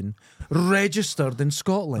tartan registered in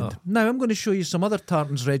Scotland. Now, I'm going to show you some other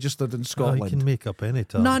tartans registered in Scotland. You can make up any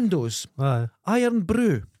tartan. Nando's, Iron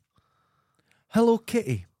Brew, Hello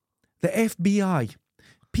Kitty, the FBI,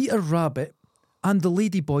 Peter Rabbit, and the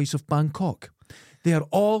Ladyboys of Bangkok. They are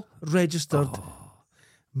all registered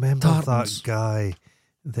Remember tartans. That guy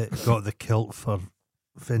that got the kilt for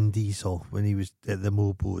Vin Diesel when he was at the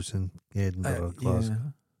Mobos in Edinburgh, Glasgow?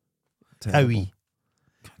 Yeah. Howie.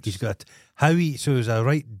 He's got Howie. So it was a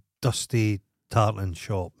right dusty tartan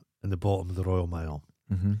shop in the bottom of the Royal Mile.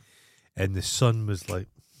 And the son was like,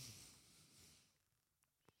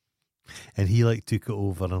 and he like took it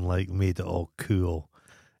over and like made it all cool.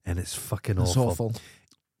 And it's fucking awful.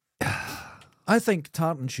 I think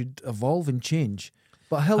tartan should evolve and change.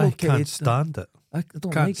 But Hello Kitty, I can't stand it. I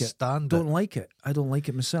don't Can't like it. stand Don't like it. I don't like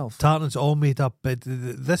it myself. Tartan's all made up. But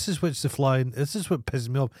this is what's the flying. This is what pisses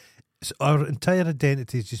me off. Our entire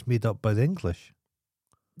identity is just made up by the English.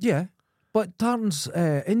 Yeah, but tartan's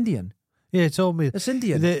Indian. Yeah, it's all made. It's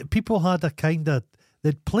Indian. The people had a kind of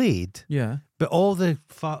they'd played. Yeah, but all the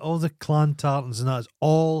clan tartans and that's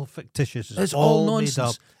all fictitious. It's all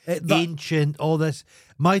nonsense. Made up. Ancient. All this.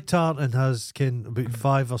 My tartan has about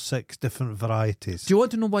 5 or 6 different varieties. Do you want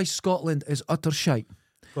to know why Scotland is utter shite?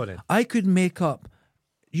 Go on. I could make up,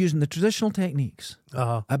 using the traditional techniques,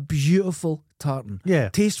 a beautiful tartan. Yeah.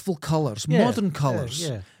 Tasteful colours, modern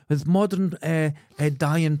colours, with modern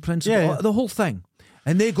dyeing principle, the whole thing.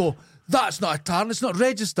 And they go, that's not a tartan, it's not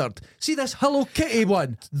registered. See this Hello Kitty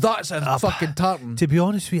one? That's a fucking tartan. To be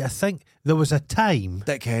honest with you, I think there was a time...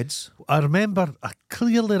 Dickheads. I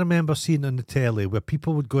clearly remember seeing on the telly where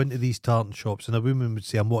people would go into these tartan shops and a woman would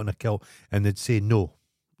say, I'm wanting a kilt, and they'd say, no.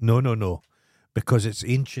 Because it's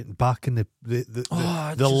ancient, back in the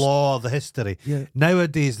law, the history. Yeah.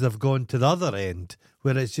 Nowadays, they've gone to the other end,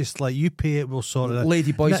 where it's just like, you pay it, we'll sort it out.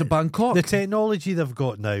 Ladyboys of Bangkok. The technology they've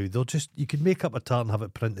got now, you can make up a tartan and have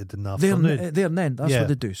it printed in the afternoon. There and then, that's what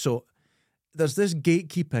they do. So, there's this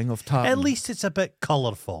gatekeeping of tartan. At least it's a bit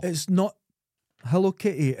colourful. It's not Hello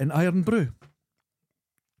Kitty and Iron Brew.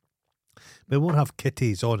 But it won't have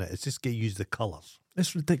kitties on it. It's just going to use the colours.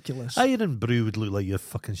 It's ridiculous. Iron Brew would look like your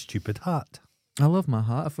fucking stupid hat. I love my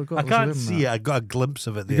hat. I forgot. I can't see it. I got a glimpse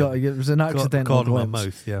of it there. It was an accidental glimpse. glimpse. My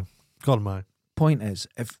mouth, yeah. Got in my Point is,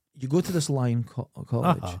 if you go to this Lion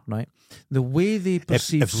College, right, the way they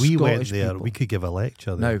perceive if we Scottish went there, people, we could give a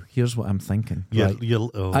lecture there. Now, here's what I'm thinking. Yeah,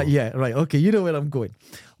 right, okay, you know where I'm going.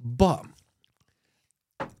 But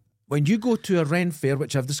when you go to a Ren fair,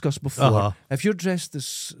 which I've discussed before, if you're dressed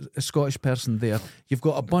as a Scottish person there, you've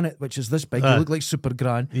got a bonnet which is this big, you look like Super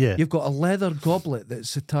Gran. Yeah. You've got a leather goblet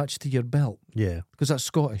that's attached to your belt. Yeah. Because that's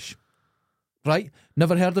Scottish. Right?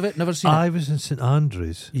 Never heard of it, never seen it. I was in St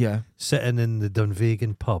Andrews, sitting in the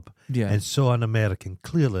Dunvegan pub, and saw an American,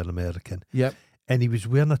 clearly an American. Yep. And he was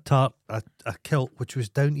wearing a kilt which was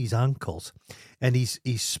down to his ankles, and his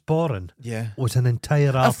sporran was an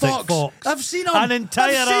entire Arctic fox. I've seen them. An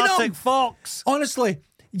entire Arctic fox. Honestly,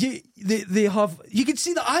 they have. You can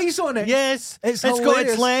see the eyes on it. Yes, it's got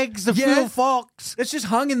its legs. The full fox. It's just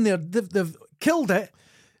hanging there. They've killed it,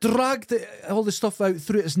 dragged all the stuff out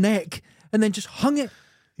through its neck, and then just hung it.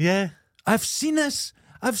 Yeah, I've seen this.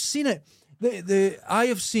 I've seen it. I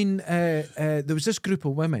have seen. There was this group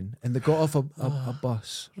of women, and they got off a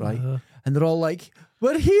bus, right? And they're all like,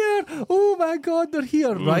 "We're here! Oh my God, they're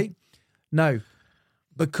here!" Right now,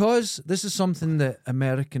 because this is something that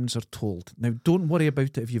Americans are told. Now, don't worry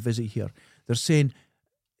about it if you visit here. They're saying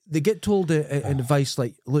they get told an advice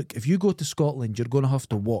like, "Look, if you go to Scotland, you're going to have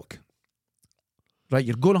to walk. Right?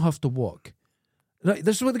 You're going to have to walk." Right?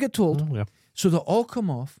 This is what they get told. So they all come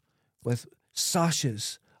off with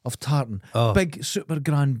sashes of tartan, big Super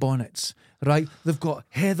Grand bonnets, right? They've got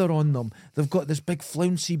heather on them. They've got this big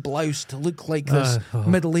flouncy blouse to look like this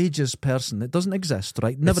Middle Ages person that doesn't exist,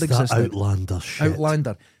 right? Never existed. Outlander shit.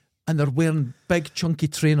 Outlander. And they're wearing big chunky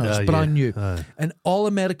trainers, brand new. And all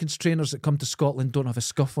Americans trainers that come to Scotland don't have a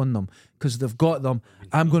scuff on them because they've got them.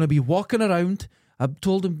 I'm going to be walking around. I've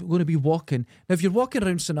told them we're going to be walking. Now, if you're walking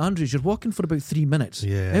around St Andrews, you're walking for about 3 minutes.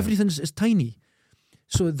 Yeah. Everything's tiny.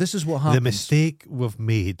 So this is what happens. The mistake we've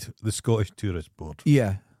made, the Scottish Tourist Board.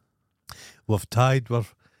 Yeah. We've tied our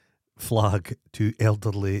flag to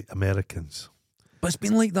elderly Americans. But it's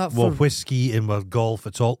been like that for... Well, whiskey and with golf,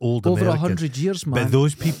 it's all old over American. 100 years, man. But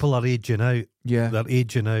those people are aging out. Yeah. They're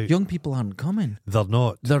aging out. Young people aren't coming. They're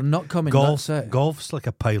not. They're not coming, golf, that's it. Golf's like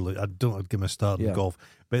a pilot. I don't give me a start in golf.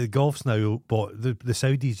 But golf's now bought... The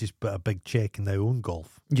Saudis just put a big check and now own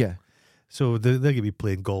golf. Yeah. So they're going to be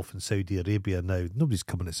playing golf in Saudi Arabia now. Nobody's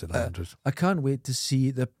coming to St Andrews. I can't wait to see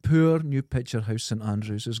the poor new picture house St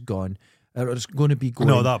Andrews is gone. It's going to be going.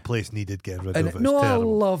 No, that place needed getting rid of it. No, I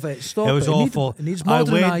love it. Stop it. It was awful. It needs I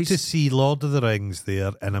modernised. went to see Lord of the Rings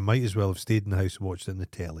there, and I might as well have stayed in the house and watched it on the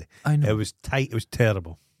telly. I know. It was tight. It was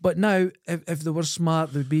terrible. But now, if they were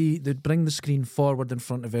smart, they'd bring the screen forward in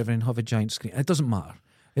front of everyone and have a giant screen. It doesn't matter.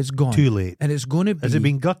 It's gone. Too late. And it's going to be... Has it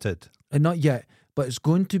been gutted? Not yet, but it's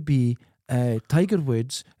going to be Tiger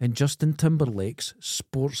Woods and Justin Timberlake's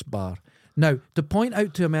sports bar. Now, to point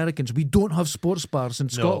out to Americans, we don't have sports bars in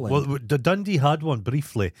Scotland. Well, the Dundee had one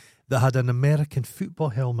briefly that had an American football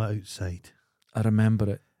helmet outside. I remember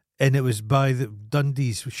it. And it was by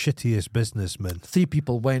Dundee's shittiest businessman. 3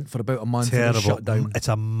 people went for about a month. Terrible. And shut down. It's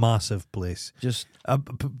a massive place. Just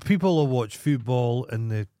people will watch football in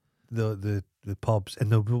the pubs,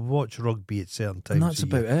 and they'll watch rugby at certain times. And that's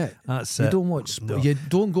about it. That's you it. Don't watch. No. You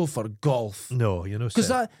don't go for golf. No, you know,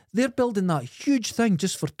 because they're building that huge thing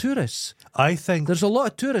just for tourists. I think there's a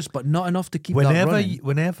lot of tourists, but not enough to keep that running.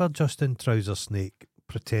 Whenever Justin Trouser Snake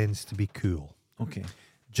pretends to be cool, okay,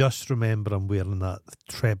 just remember I'm wearing that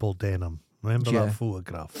treble denim. Remember that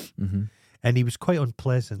photograph? Mm-hmm. And he was quite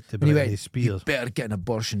unpleasant to Britney Spears. You better get an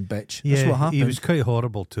abortion, bitch. Yeah, that's what happened. He was quite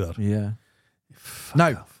horrible to her. Yeah.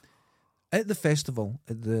 Now, at the festival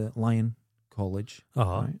at the Lion College,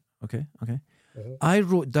 right? Okay. I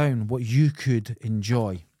wrote down what you could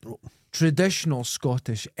enjoy. Traditional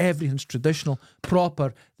Scottish, everything's traditional,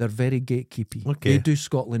 proper. They're very gatekeepy. Okay. They do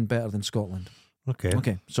Scotland better than Scotland.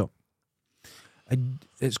 Okay. So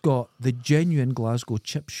it's got the genuine Glasgow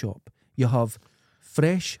chip shop. You have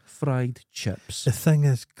fresh fried chips. The thing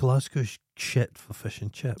is, Glasgow's shit for fish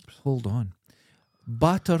and chips. Hold on.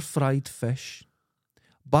 Batter fried fish.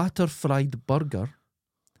 Batter fried burger.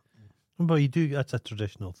 But you do, that's a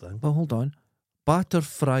traditional thing. Well, hold on. Batter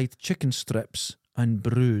fried chicken strips and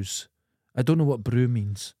brews. I don't know what brew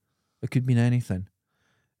means. It could mean anything.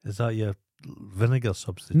 Is that your vinegar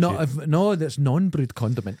substitute? No, that's non-brewed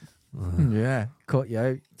condiment. Yeah, caught you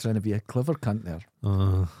out trying to be a clever cunt there.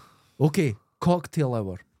 Okay, cocktail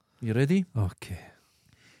hour. You ready? Okay.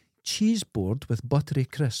 Cheese board with buttery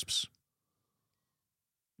crisps.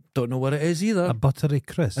 Don't know what it is either. A buttery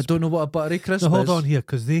crisp. I don't know what a buttery crisp No, is. hold on here,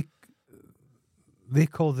 because they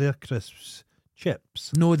call their crisps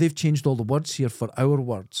chips. No, they've changed all the words here for our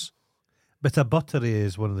words. But a buttery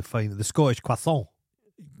is one of the Scottish croissant.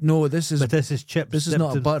 No, this is chips. This is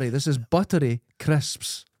not a buttery. This is buttery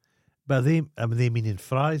crisps. But they meaning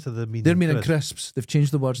fries, or they're meaning crisps. They've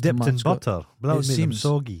changed the words dipped to in match butter. But that would make them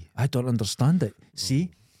soggy. I don't understand it.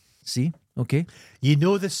 See, okay. You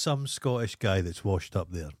know, there's some Scottish guy that's washed up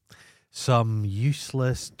there. Some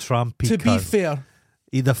useless trampy. To be cunt. fair,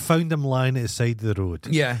 Either found him lying at the side of the road.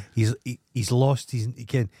 yeah. He's lost his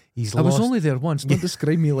I was only there once. Don't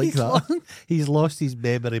describe me like that. He's lost his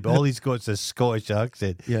memory, but all he's got is a Scottish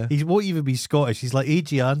accent. Yeah. He won't even be Scottish. He's like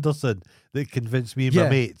A.G. Anderson that convinced me and my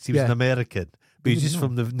mates he was an American, but he's just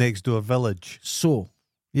from the next door village. So,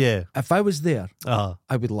 yeah, if I was there, I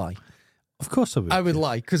would lie. Of course I would. I would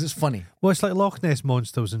lie because it's funny. Well, it's like Loch Ness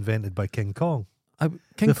Monster was invented by King Kong.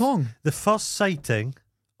 King Kong. The first sighting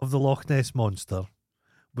of the Loch Ness Monster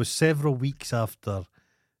was several weeks after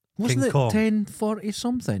Wasn't King it Kong. 1040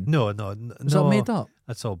 something? No. Was that made up?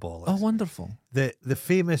 That's all bollocks. Oh, wonderful. The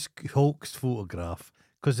famous hoax photograph,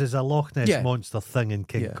 because there's a Loch Ness Monster thing in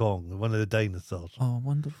King Kong, one of the dinosaurs. Oh,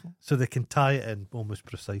 wonderful. So they can tie it in almost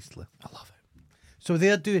precisely. I love it. So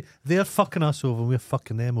they're fucking us over and we're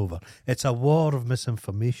fucking them over. It's a war of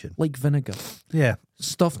misinformation. Like vinegar. Yeah.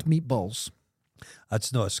 Stuffed meatballs.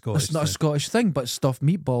 That's not a Scottish It's not a thing. Scottish thing, but stuffed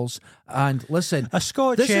meatballs. And listen, A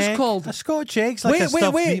Scotch this egg. is called A Scotch egg's like a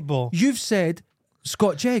stuffed meatball. You've said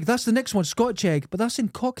Scotch egg. That's the next one, Scotch egg, but that's in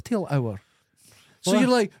cocktail hour. So What? you're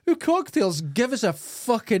like, "Who cocktails? Give us a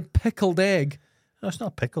fucking pickled egg No, it's not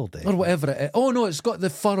a pickled egg. or whatever it is." Oh no, it's got the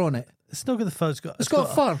fur on it. It's not got the fur. It's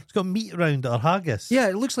got fur. It's got meat around it or haggis. Yeah,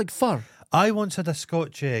 it looks like fur. I once had a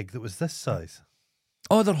Scotch egg that was this size.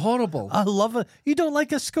 Oh, they're horrible. I love it. You don't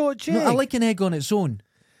like a Scotch egg? No, I like an egg on its own,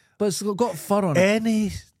 but it's got fur on it.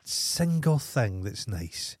 Any single thing that's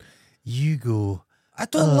nice, you go, I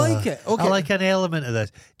don't like it. Okay. I like an element of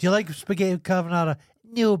this. Do you like spaghetti carbonara?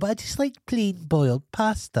 No, but I just like plain boiled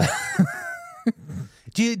pasta.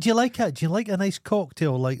 do you like it? Do you like a nice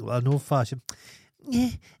cocktail, like an old fashioned? Yeah,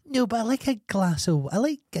 no, but I like a glass of.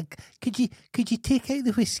 Could you take out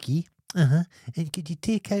the whiskey? And could you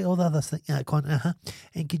take out all the other things?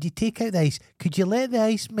 And could you take out the ice? Could you let the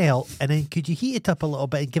ice melt? And then could you heat it up a little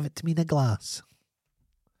bit and give it to me in a glass?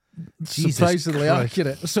 Surprisingly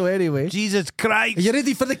accurate. So anyway, Jesus Christ! are you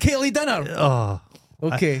ready for the Kaylee dinner? Oh,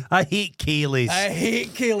 Okay. I hate Kayleys. I hate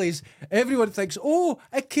Kayleys. Everyone thinks, oh,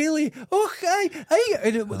 a Kaylee.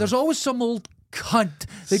 Oh, there's always some old cunt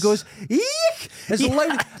that goes, eek! It's loud.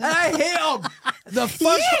 And I hate him.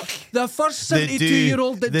 The first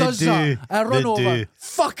 72-year-old that does that, I run over,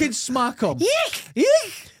 fucking smack him.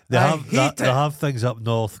 Eek! They have things up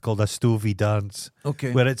north called a stovey dance.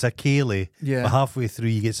 Okay. Where it's a Kaylee, Yeah. but halfway through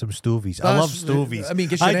you get some stovies. I love stovies. I mean,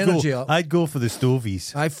 gets your energy up. I'd go for the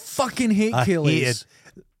stovies. I fucking hate I Kayleys. hated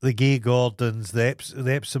the Gay Gordons, the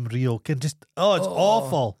Epsom Real. It's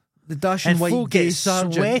awful. The dashing And white folk gay get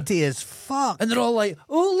sergeant. sweaty as fuck. And they're all like,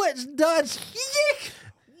 oh, let's dance. Yeek!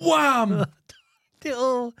 Wham!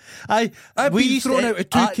 I've been thrown out of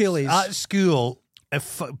two Kayleys. At school,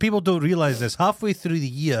 if people don't realise this, halfway through the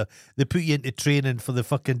year, they put you into training for the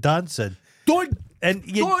fucking dancing. Don't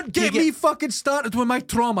get me fucking started with my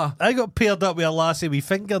trauma. I got paired up with a lassie with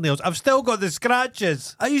fingernails. I've still got the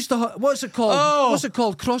scratches. I used to, what's it called? Oh. What's it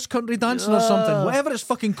called? Cross-country dancing or something? Whatever it's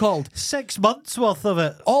fucking called. 6 months worth of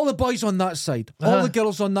it. All the boys on that side, all the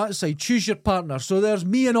girls on that side, choose your partner. So there's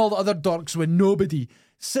me and all the other dorks with nobody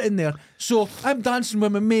sitting there. So I'm dancing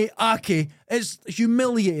with my mate Aki. It's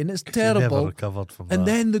humiliating. It's terrible. Never recovered from And that.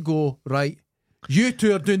 then they go, right, you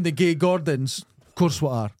two are doing the Gay Gordons. Of course we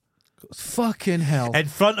are. Fucking hell. In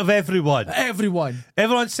front of everyone. Everyone.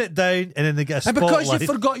 Everyone sit down and then they get a And spotlight. because you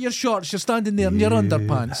forgot your shorts, you're standing there in your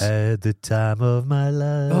underpants. Had the time of my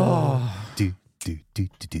life. Oh. Do.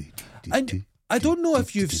 And I don't know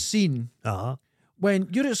if you've seen when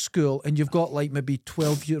you're at school and you've got like maybe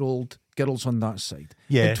 12-year-old girls on that side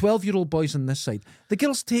and 12-year-old boys on this side. The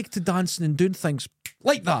girls take to dancing and doing things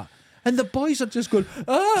like that. And the boys are just going, they're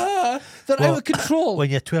out of control. When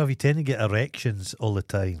you're 12, you tend to get erections all the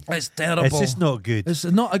time. It's terrible. It's just not good. It's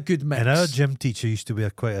not a good mix. And our gym teacher used to wear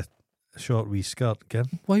quite a short wee skirt, Kim.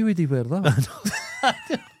 Why would he wear that?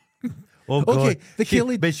 Oh, God. Okay, the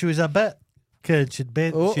Kaylee... But she was a bit... She'd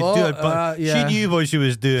been, Oh, she'd do it, but yeah. she knew what she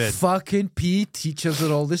was doing. Fucking PE teachers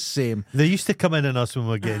are all the same. They used to come in on us when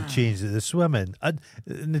we were getting changed at the swimming, and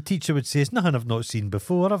the teacher would say, "It's nothing I've not seen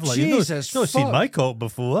before." I've like, Jesus, not seen fuck. my cock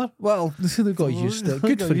before. Well, they got used to it.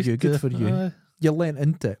 Good Got for used you, to good it. for you. Aye. You learnt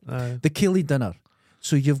into it. Aye. The Kaylee dinner.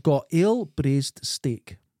 So you've got ale braised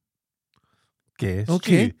steak.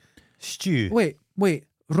 Okay. Stew. Wait.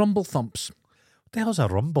 Rumble thumps. What the hell's a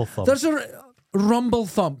rumble thump? There's a rumble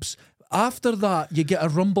thumps. After that, you get a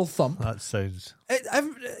rumble thump. That sounds...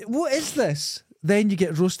 What is this? Then you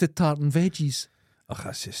get roasted tartan veggies. Oh,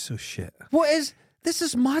 that's just so shit. This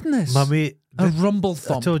is madness. My mate... A rumble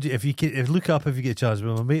thump. I told you, if you look it up if you get a chance,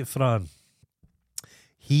 but my mate Fran,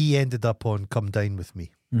 he ended up on Come Dine With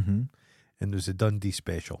Me. Mm-hmm. And there was a Dundee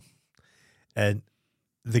special. And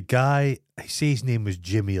the guy, I say his name was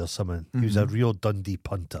Jimmy or something. He was a real Dundee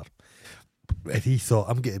punter. And he thought,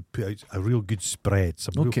 I'm getting put out a real good spread,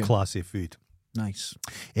 some real classy food. Nice.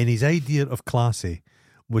 And his idea of classy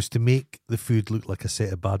was to make the food look like a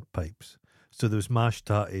set of bagpipes. So there was mashed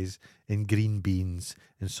tatties and green beans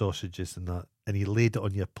and sausages and that. And he laid it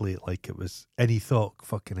on your plate like it was... And he thought,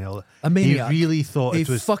 fucking hell. A maniac. He really thought it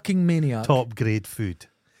was fucking maniac. Top grade food.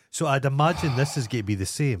 So I'd imagine this is going to be the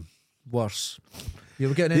same. Worse. You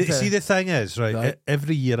were getting into... See, the thing is, right?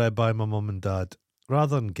 Every year I buy my mum and dad,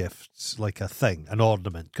 rather than gifts, like a thing, an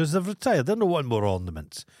ornament. Because they've retired. They don't want more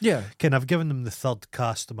ornaments. Yeah. I've given them the third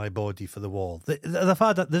cast of my body for the wall. They've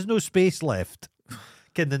had it. There's no space left.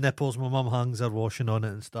 The nipples my mum hangs her washing on it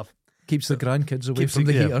and stuff. Keeps the grandkids away from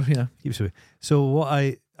the heater, yeah. Keeps away. So what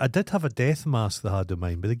I did have a death mask they had of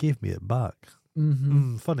mine, but they gave me it back.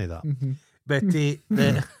 Mm-hmm. Funny that. Mm-hmm.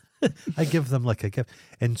 But I give them like a gift.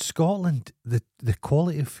 In Scotland, the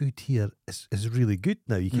quality of food here is really good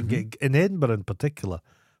now. You can get, in Edinburgh in particular,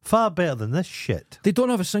 far better than this shit. They don't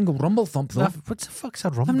have a single rumble thump, though. What the fuck's a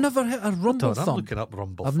rumble? I've never heard a rumble thump. I'm looking up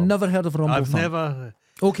rumble I've thump. never heard of rumble I've thump. never...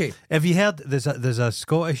 Okay. Have you heard, there's a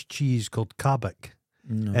Scottish cheese called Cabot,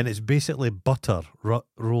 no. And it's basically butter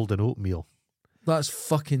rolled in oatmeal. That's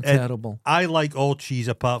fucking terrible. I like all cheese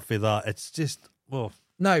apart from that. It's just, well...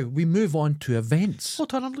 Now, we move on to events.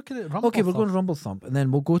 Hold on, I'm looking at rumble Okay, we're thump. going to rumble thump, and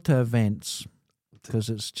then we'll go to events, because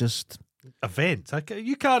it's just... Events?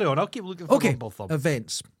 You carry on, I'll keep looking for rumble thump.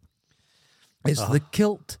 Events. It's the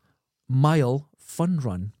Kilt Mile Fun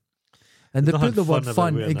Run. And they put the word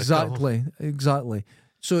fun, exactly.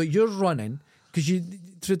 So you're running, because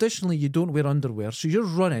traditionally you don't wear underwear, so you're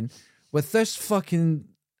running with this fucking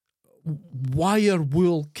wire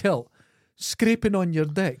wool kilt scraping on your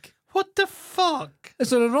dick. What the fuck?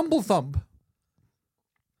 Is there a rumble thump?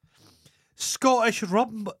 Scottish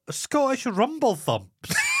rumble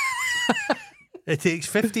thumps. It takes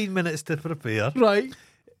 15 minutes to prepare. Right.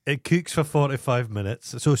 It cooks for 45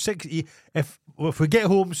 minutes. So if we get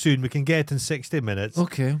home soon, we can get it in 60 minutes.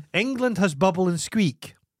 Okay. England has bubble and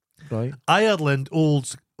squeak. Right. Ireland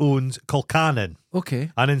owns Colcannon.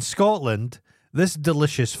 Okay. And in Scotland, this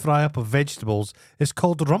delicious fry-up of vegetables is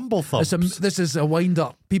called rumble thumps. This is a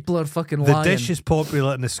wind-up. People are fucking The lying. dish is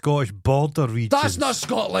popular in the Scottish border regions. That's not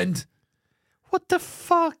Scotland. What the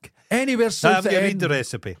fuck? Anywhere south I'm of going to read the Edinburgh.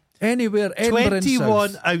 recipe. Anywhere, Edinburgh and 21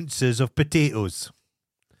 south. ounces of potatoes.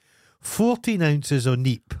 14 ounces of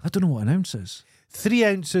neep. I don't know what an ounce is. 3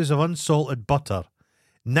 ounces of unsalted butter.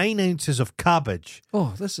 9 ounces of cabbage.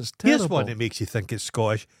 Oh, this is terrible. Here's one that makes you think it's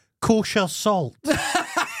Scottish. Kosher salt. This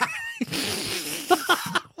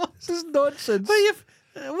is nonsense.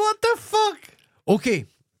 What the fuck? Okay.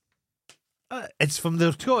 It's from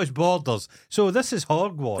the Scottish borders. So this is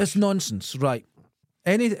hogwash. It's nonsense, right.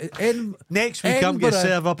 Next week I'm going to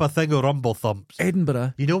serve up a thing of rumble thumps.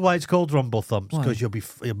 Edinburgh. You know why it's called rumble thumps? Why? Because you'll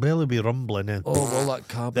barely be rumbling in. Oh, well, that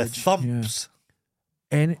The cabbage. thumps.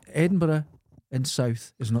 Yeah. Edinburgh and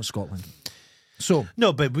south is not Scotland. So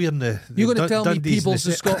No, but we're in the... you're going to tell me Dundee's Peebles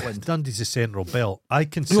is Scotland? Dundee's the central belt. I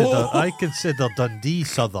consider Dundee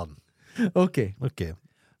southern. Okay. Okay.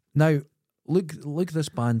 Now, look this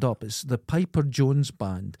band up. It's the Piper Jones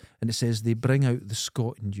Band, and it says they bring out the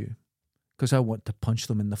Scot in you. Because I want to punch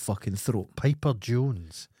them in the fucking throat. Piper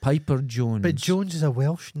Jones. Piper Jones. But Jones is a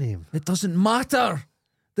Welsh name. It doesn't matter.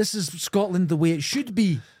 This is Scotland the way it should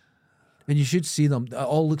be. And you should see them. It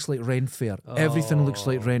all looks like Ren Fair. Everything looks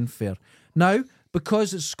like Ren Fair. Now,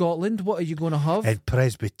 because it's Scotland, what are you going to have? And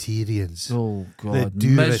Presbyterians. Oh, God. The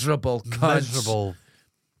Miserable cunts. Miserable.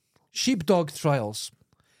 Sheepdog trials.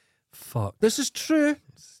 Fuck. This is true.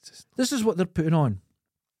 This is what they're putting on.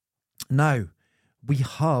 Now, we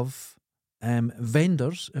have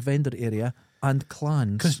vendors, a vendor area, and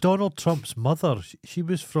clans. Because Donald Trump's mother, she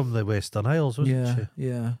was from the Western Isles, wasn't she?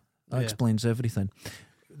 Yeah. That explains everything.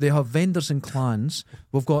 They have vendors and clans.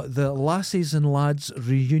 We've got the Lassies and Lads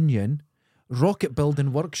Reunion, Rocket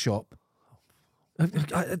Building Workshop,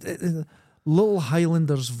 Little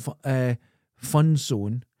Highlanders Fun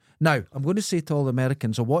Zone. Now, I'm going to say to all the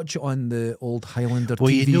Americans, I watch it on the old Highlander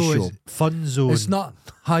TV show. Fun Zone. It's not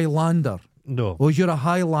Highlander. No. Oh, you're a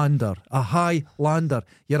Highlander. A Highlander.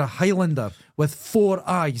 You're a Highlander with 4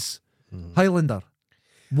 eyes. Highlander.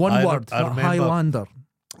 One word, not Highlander.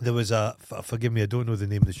 There was forgive me, I don't know the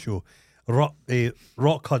name of the show.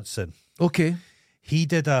 Rock Hudson. Okay. He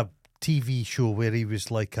did a TV show where he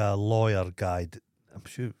was like a lawyer guy. I'm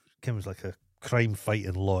sure Kim was like a crime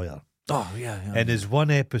fighting lawyer. Oh, yeah. And there's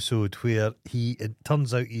one episode where it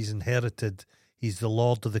turns out he's the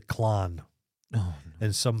Lord of the Clan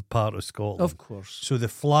in some part of Scotland. Of course. So they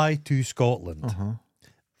fly to Scotland.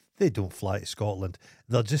 They don't fly to Scotland.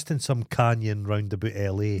 They're just in some canyon round about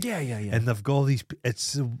LA. Yeah. And they've got all these.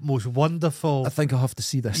 It's the most wonderful. I think I'll have to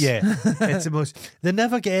see this. Yeah, it's the most. They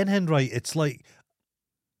never get anything right. It's like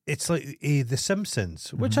The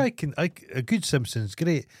Simpsons, which a good Simpsons,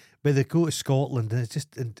 great. But they go to Scotland and it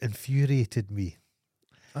just infuriated me.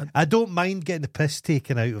 I don't mind getting the piss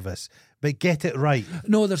taken out of us, but get it right.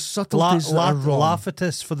 No, there's subtleties that are wrong. Laugh at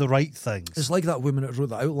us for the right things. It's like that woman that wrote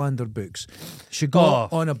the Outlander books. She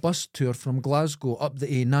got on a bus tour from Glasgow up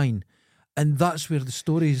the A9, and that's where the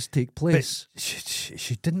stories take place. But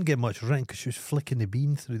she didn't get much written because she was flicking the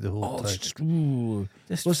bean through the whole time.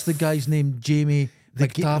 What's the guy's name? Jamie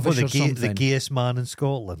McTavish or something. The gayest man in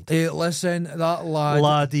Scotland. Listen, that lad.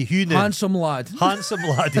 Laddie Hoonan. Handsome lad. Handsome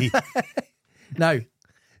laddie. Now.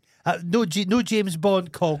 No James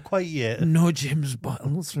Bond call quite yet. No James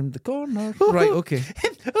Bond from the corner. Right, okay.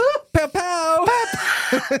 Pow pow.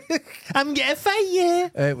 I'm getting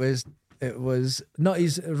fire. It was not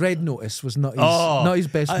his Red Notice was not his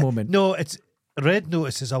best moment. No, it's Red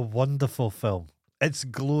Notice is a wonderful film. It's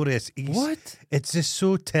glorious. What? It's just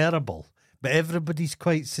so terrible, but everybody's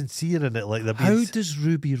quite sincere in it. Like they're How does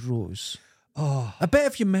Ruby Rose? Oh, I bet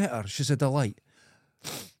if you met her, she's a delight.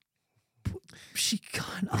 She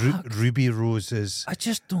can't act. Ruby Rose is. I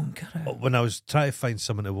just don't get it. When I was trying to find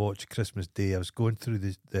someone to watch Christmas Day, I was going through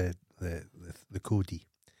the Cody,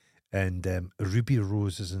 and Ruby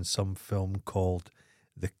Rose is in some film called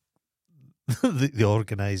the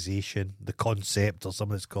Organisation, the Concept, or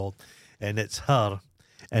something it's called, and it's her,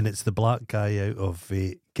 and it's the black guy out of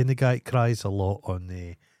kind of guy that cries a lot on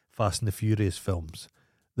the Fast and the Furious films.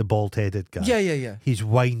 The bald-headed guy. Yeah. He's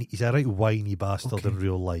whiny. He's a right whiny bastard in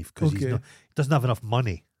real life because he doesn't have enough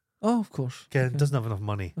money. Oh, of course. Doesn't have enough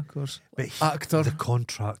money. Of course. But Actor. The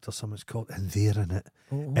Contract or something it's called, and they're in it.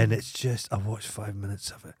 And it's just, I watched 5 minutes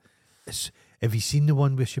of it. Have you seen the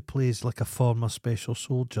one where she plays like a former special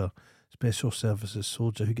services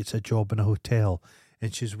soldier who gets a job in a hotel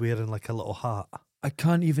and she's wearing like a little hat? I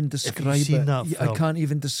can't even describe Have you seen it. that film? I can't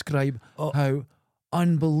even describe how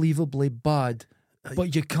unbelievably bad.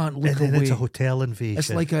 But you can't look away. It's a hotel invasion.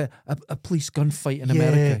 It's like a police gunfight in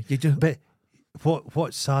America. But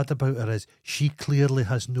what's sad about her is she clearly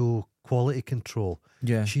has no quality control.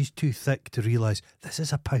 Yeah. She's too thick to realise this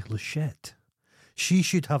is a pile of shit. She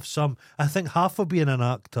should have some. I think half of being an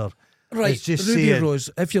actor right, is just Ruby saying, Rose,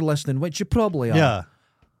 if you're listening, which you probably are. Yeah.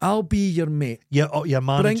 I'll be your mate. Yeah, your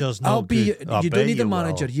manager's not good. You don't need a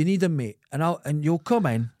manager. You need a mate, and you'll come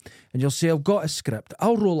in and you'll say, "I've got a script.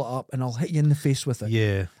 I'll roll it up and I'll hit you in the face with it."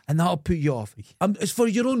 Yeah, and that'll put you off. It's for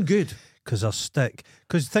your own good. Because her stick.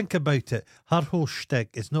 Because think about it, her whole shtick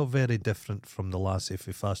is not very different from the lassie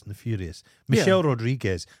for Fast and the Furious. Michelle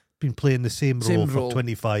Rodriguez been playing the same role for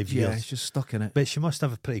 25 years. Yeah, she's stuck in it. But she must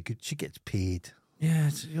have a pretty good. She gets paid. Yeah,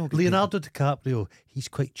 Leonardo DiCaprio. He's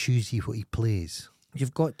quite choosy what he plays.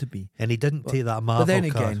 You've got to be. And he didn't take that Marvel But then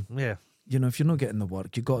card. again, if you're not getting the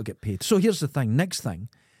work, you've got to get paid. So here's the thing. Next thing,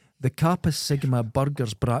 the Kappa Sigma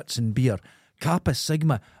burgers, brats and beer. Kappa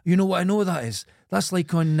Sigma. You know what I know that is? That's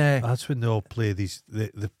like on... that's when they all play these... They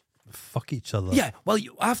fuck each other. Yeah, well,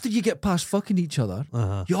 after you get past fucking each other,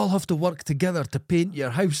 you all have to work together to paint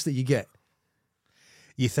your house that you get.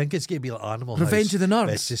 You think it's going to be like Animal Revenge House, of the Nerds.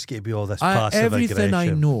 It's just going to be all this passive everything aggression. I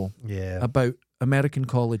know about American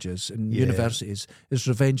colleges and universities is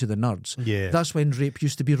Revenge of the Nerds. Yeah. That's when rape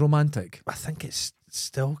used to be romantic. I think it's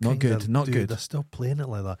still not good. Not good. They're still playing it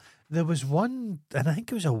like that. There was one, and I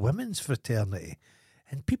think it was a women's fraternity,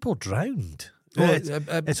 and people drowned.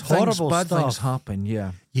 It's horrible bad stuff. Things happen,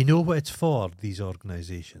 yeah. You know what it's for, these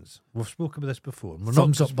organisations? We've spoken about this before. We're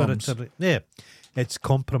Thumbs not up bums. Yeah. It's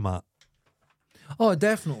compromat. Oh,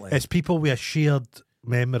 definitely. It's people with a shared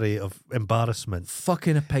memory of embarrassment.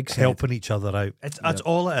 Fucking a pig's helping each other out. That's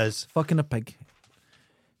all it is. Fucking a pig.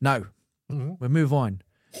 Now, we move on.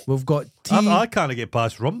 We've got tea. I can't get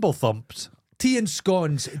past rumble thumps. Tea and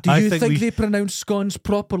scones. Do you think they pronounce scones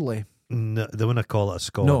properly? No, they wouldn't call it a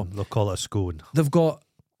scone. No. They'll call it a scone. They've got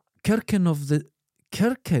Kirkin of the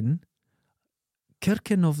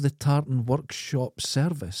Tartan Workshop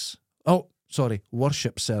Service. Oh, sorry,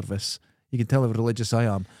 worship service. You can tell how religious I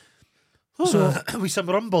am. So with some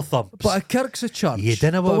rumble thumps. But a kirk's a church. You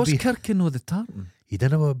didn't but want what's to be Kirkin of the Tartan? You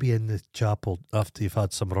didn't want to be in the chapel after you've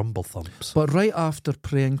had some rumble thumps. But right after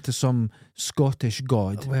praying to some Scottish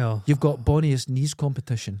god, Well, you've got Bonniest Knees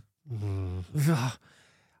competition.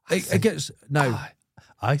 It gets now.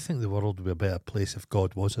 I think the world would be a better place if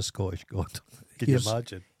God was a Scottish god. Can you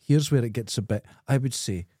imagine? Here's where it gets a bit, I would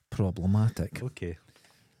say, problematic. Okay.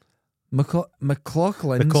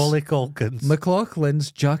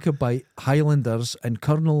 McLaughlin's Jacobite Highlanders and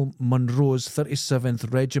Colonel Munro's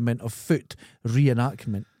 37th Regiment of Foot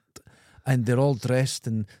reenactment. And they're all dressed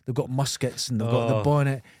and they've got muskets and they've got the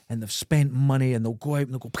bonnet and they've spent money and they'll go out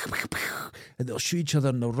and they'll go pew, pew, pew, and they'll shoot each other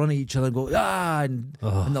and they'll run at each other and go and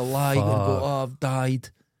they'll lie and go, I've died.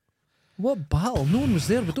 What battle? No one was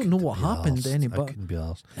there. We don't know what happened to anybody. I couldn't be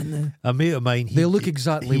arsed. A mate of mine, they look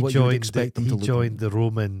exactly what you would expect them to look. He joined the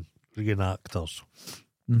Roman reenactors,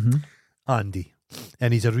 mm-hmm. Andy,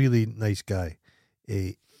 and he's a really nice guy.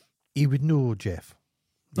 He would know Jeff.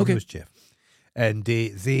 He knows Jeff. And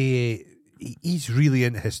he's really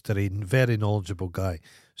into history and very knowledgeable guy.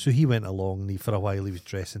 So he went along and for a while he was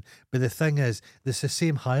dressing. But the thing is, there's the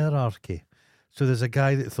same hierarchy. So there's a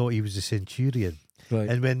guy that thought he was a centurion. Right.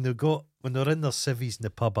 And when they were in their civvies in the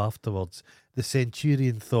pub afterwards, the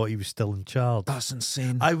centurion thought he was still in charge. That's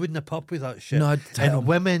insane. I wouldn't have put up with that shit. No, and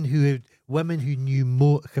women who knew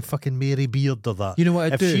more, fucking Mary Beard or that. You know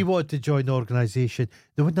what I'd do? If she wanted to join the organisation,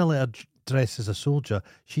 they wouldn't have let her dress as a soldier.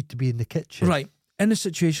 She'd to be in the kitchen. Right. In a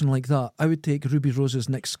situation like that, I would take Ruby Rose's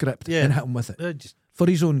next script and hit him with it. For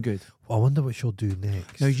his own good. I wonder what she'll do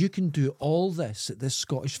next. Now, you can do all this at this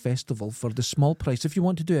Scottish festival for the small price, if you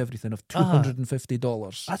want to do everything, of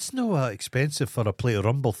 $250. That's not expensive for a plate of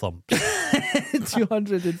rumble thumps.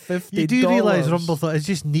 $250. You do realise rumble thumps is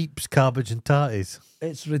just neeps, cabbage and tatties.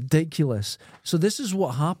 It's ridiculous. So this is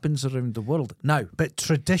what happens around the world. Now, but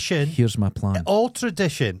tradition... Here's my plan. All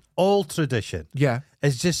tradition yeah,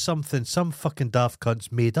 is just something some fucking daft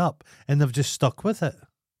cunts made up and they've just stuck with it.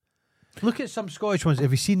 Look at some Scottish ones.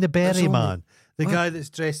 Have you seen the Berry Man? The guy that's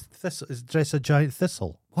dressed a giant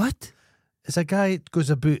thistle. What? It's a guy that goes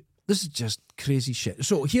about... This is just crazy shit.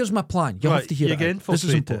 So here's my plan. You'll have to hear it. This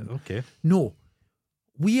is important. Okay. No,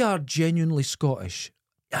 we are genuinely Scottish.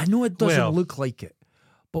 I know it doesn't look like it,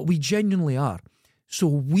 but we genuinely are. So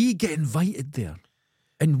we get invited there,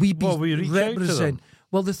 and we represent.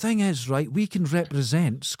 Well, the thing is, right, we can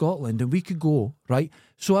represent Scotland and we could go, right?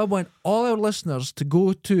 So I want all our listeners to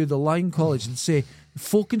go to the Lion College and say,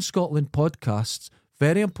 Folk in Scotland podcasts,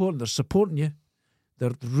 very important, they're supporting you,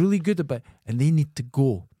 they're really good about it, and they need to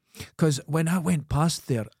go. Because when I went past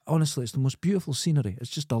there, honestly, it's the most beautiful scenery. It's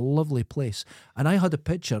just a lovely place. And I had a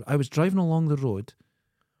picture. I was driving along the road.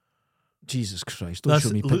 Jesus Christ, don't show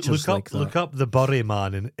me pictures like that. Look up the Bury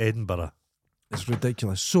Man in Edinburgh. It's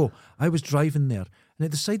ridiculous. So I was driving there, and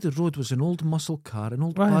at the side of the road was an old muscle car, an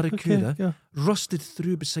old Barracuda, rusted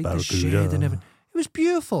through beside the shed and everything. It was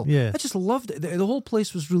beautiful. Yeah. I just loved it. The whole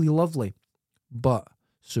place was really lovely, but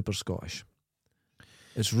super Scottish.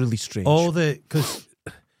 It's really strange. Because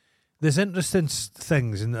there's interesting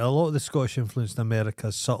things, and a lot of the Scottish influence in America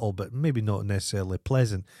is subtle, but maybe not necessarily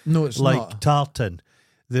pleasant. No, it's like not. tartan.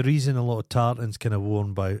 The reason a lot of tartan's kind of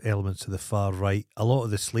worn by elements of the far right, a lot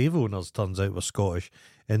of the slave owners, turns out, were Scottish,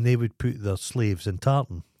 and they would put their slaves in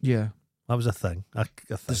tartan. Yeah. That was a thing.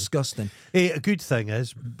 Disgusting. A good thing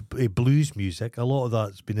is blues music. A lot of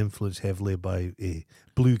that's been influenced heavily by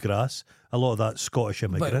bluegrass. A lot of that's Scottish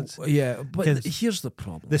immigrants. But here's the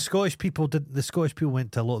problem. The Scottish people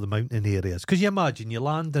went to a lot of the mountain areas. Because you imagine, you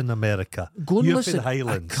land in America. Go and you're listen. in the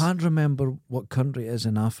Highlands. I can't remember what country it is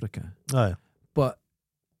in Africa. Oh. But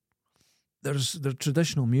there's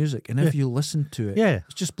traditional music, and if you listen to it,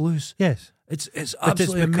 it's just blues. Yes. It's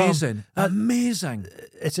absolutely amazing. Amazing.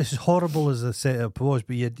 It's as horrible as the setup was,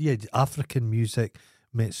 but you had African music,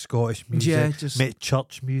 met Scottish music, met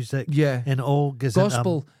church music, and all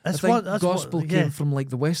gospel. Gospel came from like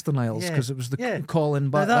the Western Isles because it was the calling.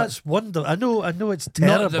 But that's wonderful. I know it's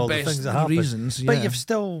terrible. Not the best things that happen, reasons, but you've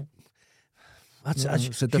still.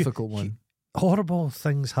 It's a difficult one. Horrible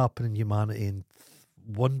things happen in humanity, and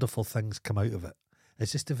wonderful things come out of it.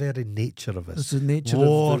 It's just the very nature of it. It's the nature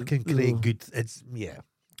War of can create good. It's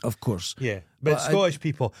of course. Yeah, but Scottish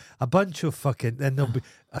people, a bunch of fucking, and they'll be.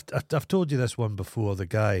 I've told you this one before. The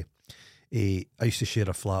guy I used to share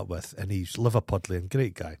a flat with, and he's Liverpudlian,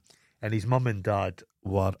 great guy, and his mum and dad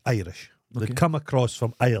were Irish. They'd come across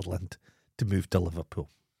from Ireland to move to Liverpool,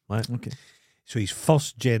 right? Okay. So he's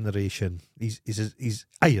first generation. He's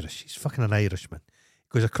Irish. He's fucking an Irishman.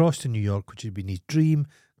 Goes across to New York, which had been his dream.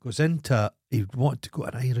 Goes into, he wanted to go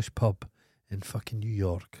to an Irish pub in fucking New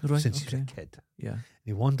York since he was a kid. Yeah.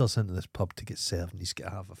 He wanders into this pub to get served, and he's got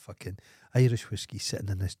to have a fucking Irish whiskey sitting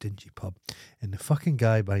in this dingy pub. And the fucking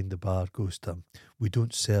guy behind the bar goes to him, "We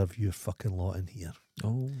don't serve your fucking lot in here."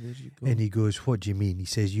 Oh, there you go. And he goes, "What do you mean?" He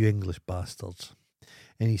says, "You English bastards."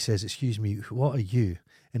 And he says, "Excuse me, what are you?"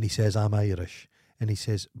 And he says, "I'm Irish." And he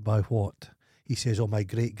says, "By what?" He says, "Oh, my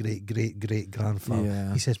great-great-great-great-grandfather."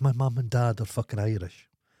 Yeah. He says, "My mum and dad are fucking Irish."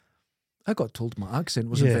 I got told my accent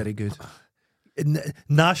wasn't very good.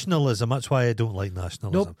 Nationalism, that's why I don't like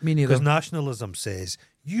nationalism. Nope, me neither. Because nationalism says,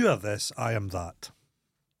 you are this, I am that.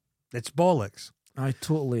 It's bollocks. I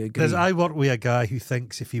totally agree. Because I work with a guy who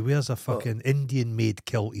thinks if he wears a fucking Indian-made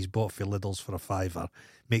kilt he's bought for Lidl's for a £5,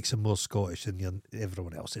 makes him more Scottish than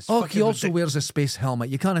everyone else. It's he also wears a space helmet.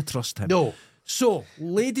 You can't trust him. No. So,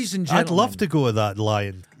 ladies and gentlemen, I'd love to go to that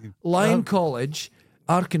Lion College,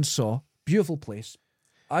 Arkansas, beautiful place.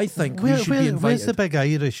 I think we should be invited. Where's the big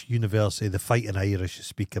Irish university, the Fighting Irish you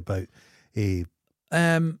speak about? Is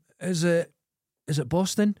it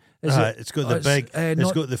Boston? It's got the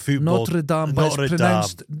it's got the football. Notre Dame, but it's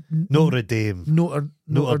pronounced Notre Dame.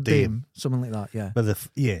 Notre Dame, something like that. Yeah, but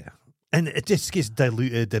and it just gets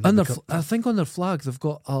diluted. And I think on their flag they've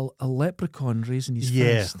got a leprechaun raising his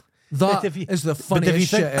fist. That is the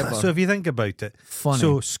funniest shit ever. So if you think about it, funny.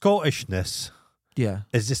 So Scottishness,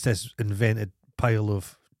 is just this invented pile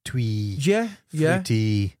of twee,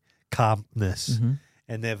 fruity campness,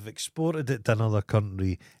 and they've exported it to another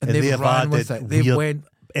country, and they've ran added with it. weird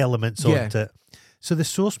elements onto it. So the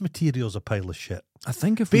source material's a pile of shit. I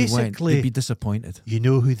think if we went, they'd be disappointed. You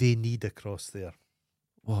know who they need across there?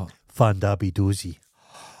 What? Fandabi Dozy.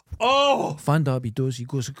 Oh! Fandabi Dozy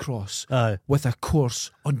goes across with a course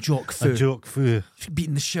on jock foo.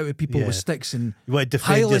 Beating the shit out of people with sticks and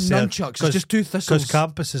Highland nunchucks. It's just two thistles. Because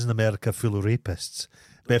campuses in America are full of rapists.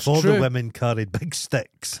 But if all the women carried big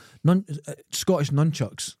sticks. Scottish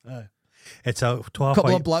nunchucks. It's a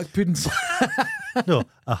couple of black puddings. No,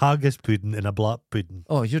 a haggis pudding and a black pudding.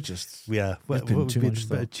 Oh, you're just... Yeah. Putting too much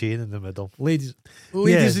bit of chain in the middle. Ladies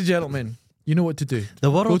and gentlemen, you know what to do.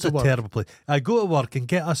 The world's a terrible place. I go to work and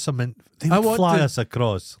get us something. They fly us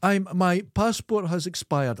across. My passport has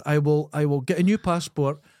expired. I will get a new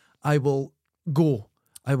passport. I will go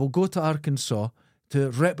to Arkansas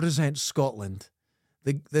to represent Scotland.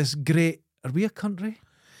 This great... Are we a country?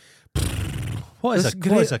 What is a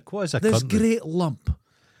country? This great lump.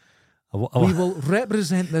 We will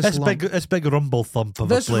represent this lump. This big rumble thump of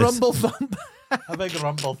a place. This rumble thump. A big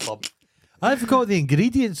rumble thump. I've got the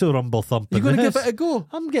ingredients of rumble thump. You're going to give it a go?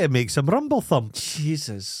 I'm going to make some rumble thump.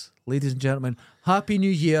 Jesus. Ladies and gentlemen, Happy New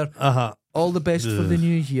Year. All the best for the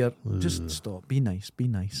new year. Just stop. Be nice. Be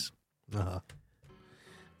nice.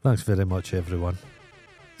 Thanks very much, everyone.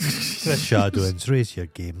 Chris Shadowins, raise your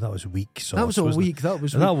game. That was weak sauce. That was a week.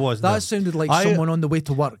 That sounded like someone on the way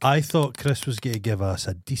to work. I thought Chris was going to give us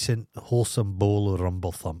a decent, wholesome bowl of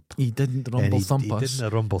rumble thump. He didn't rumble thump us. He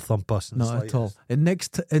didn't rumble thump us. Not at all. And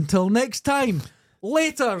until next time,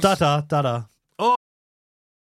 later. Ta-ta.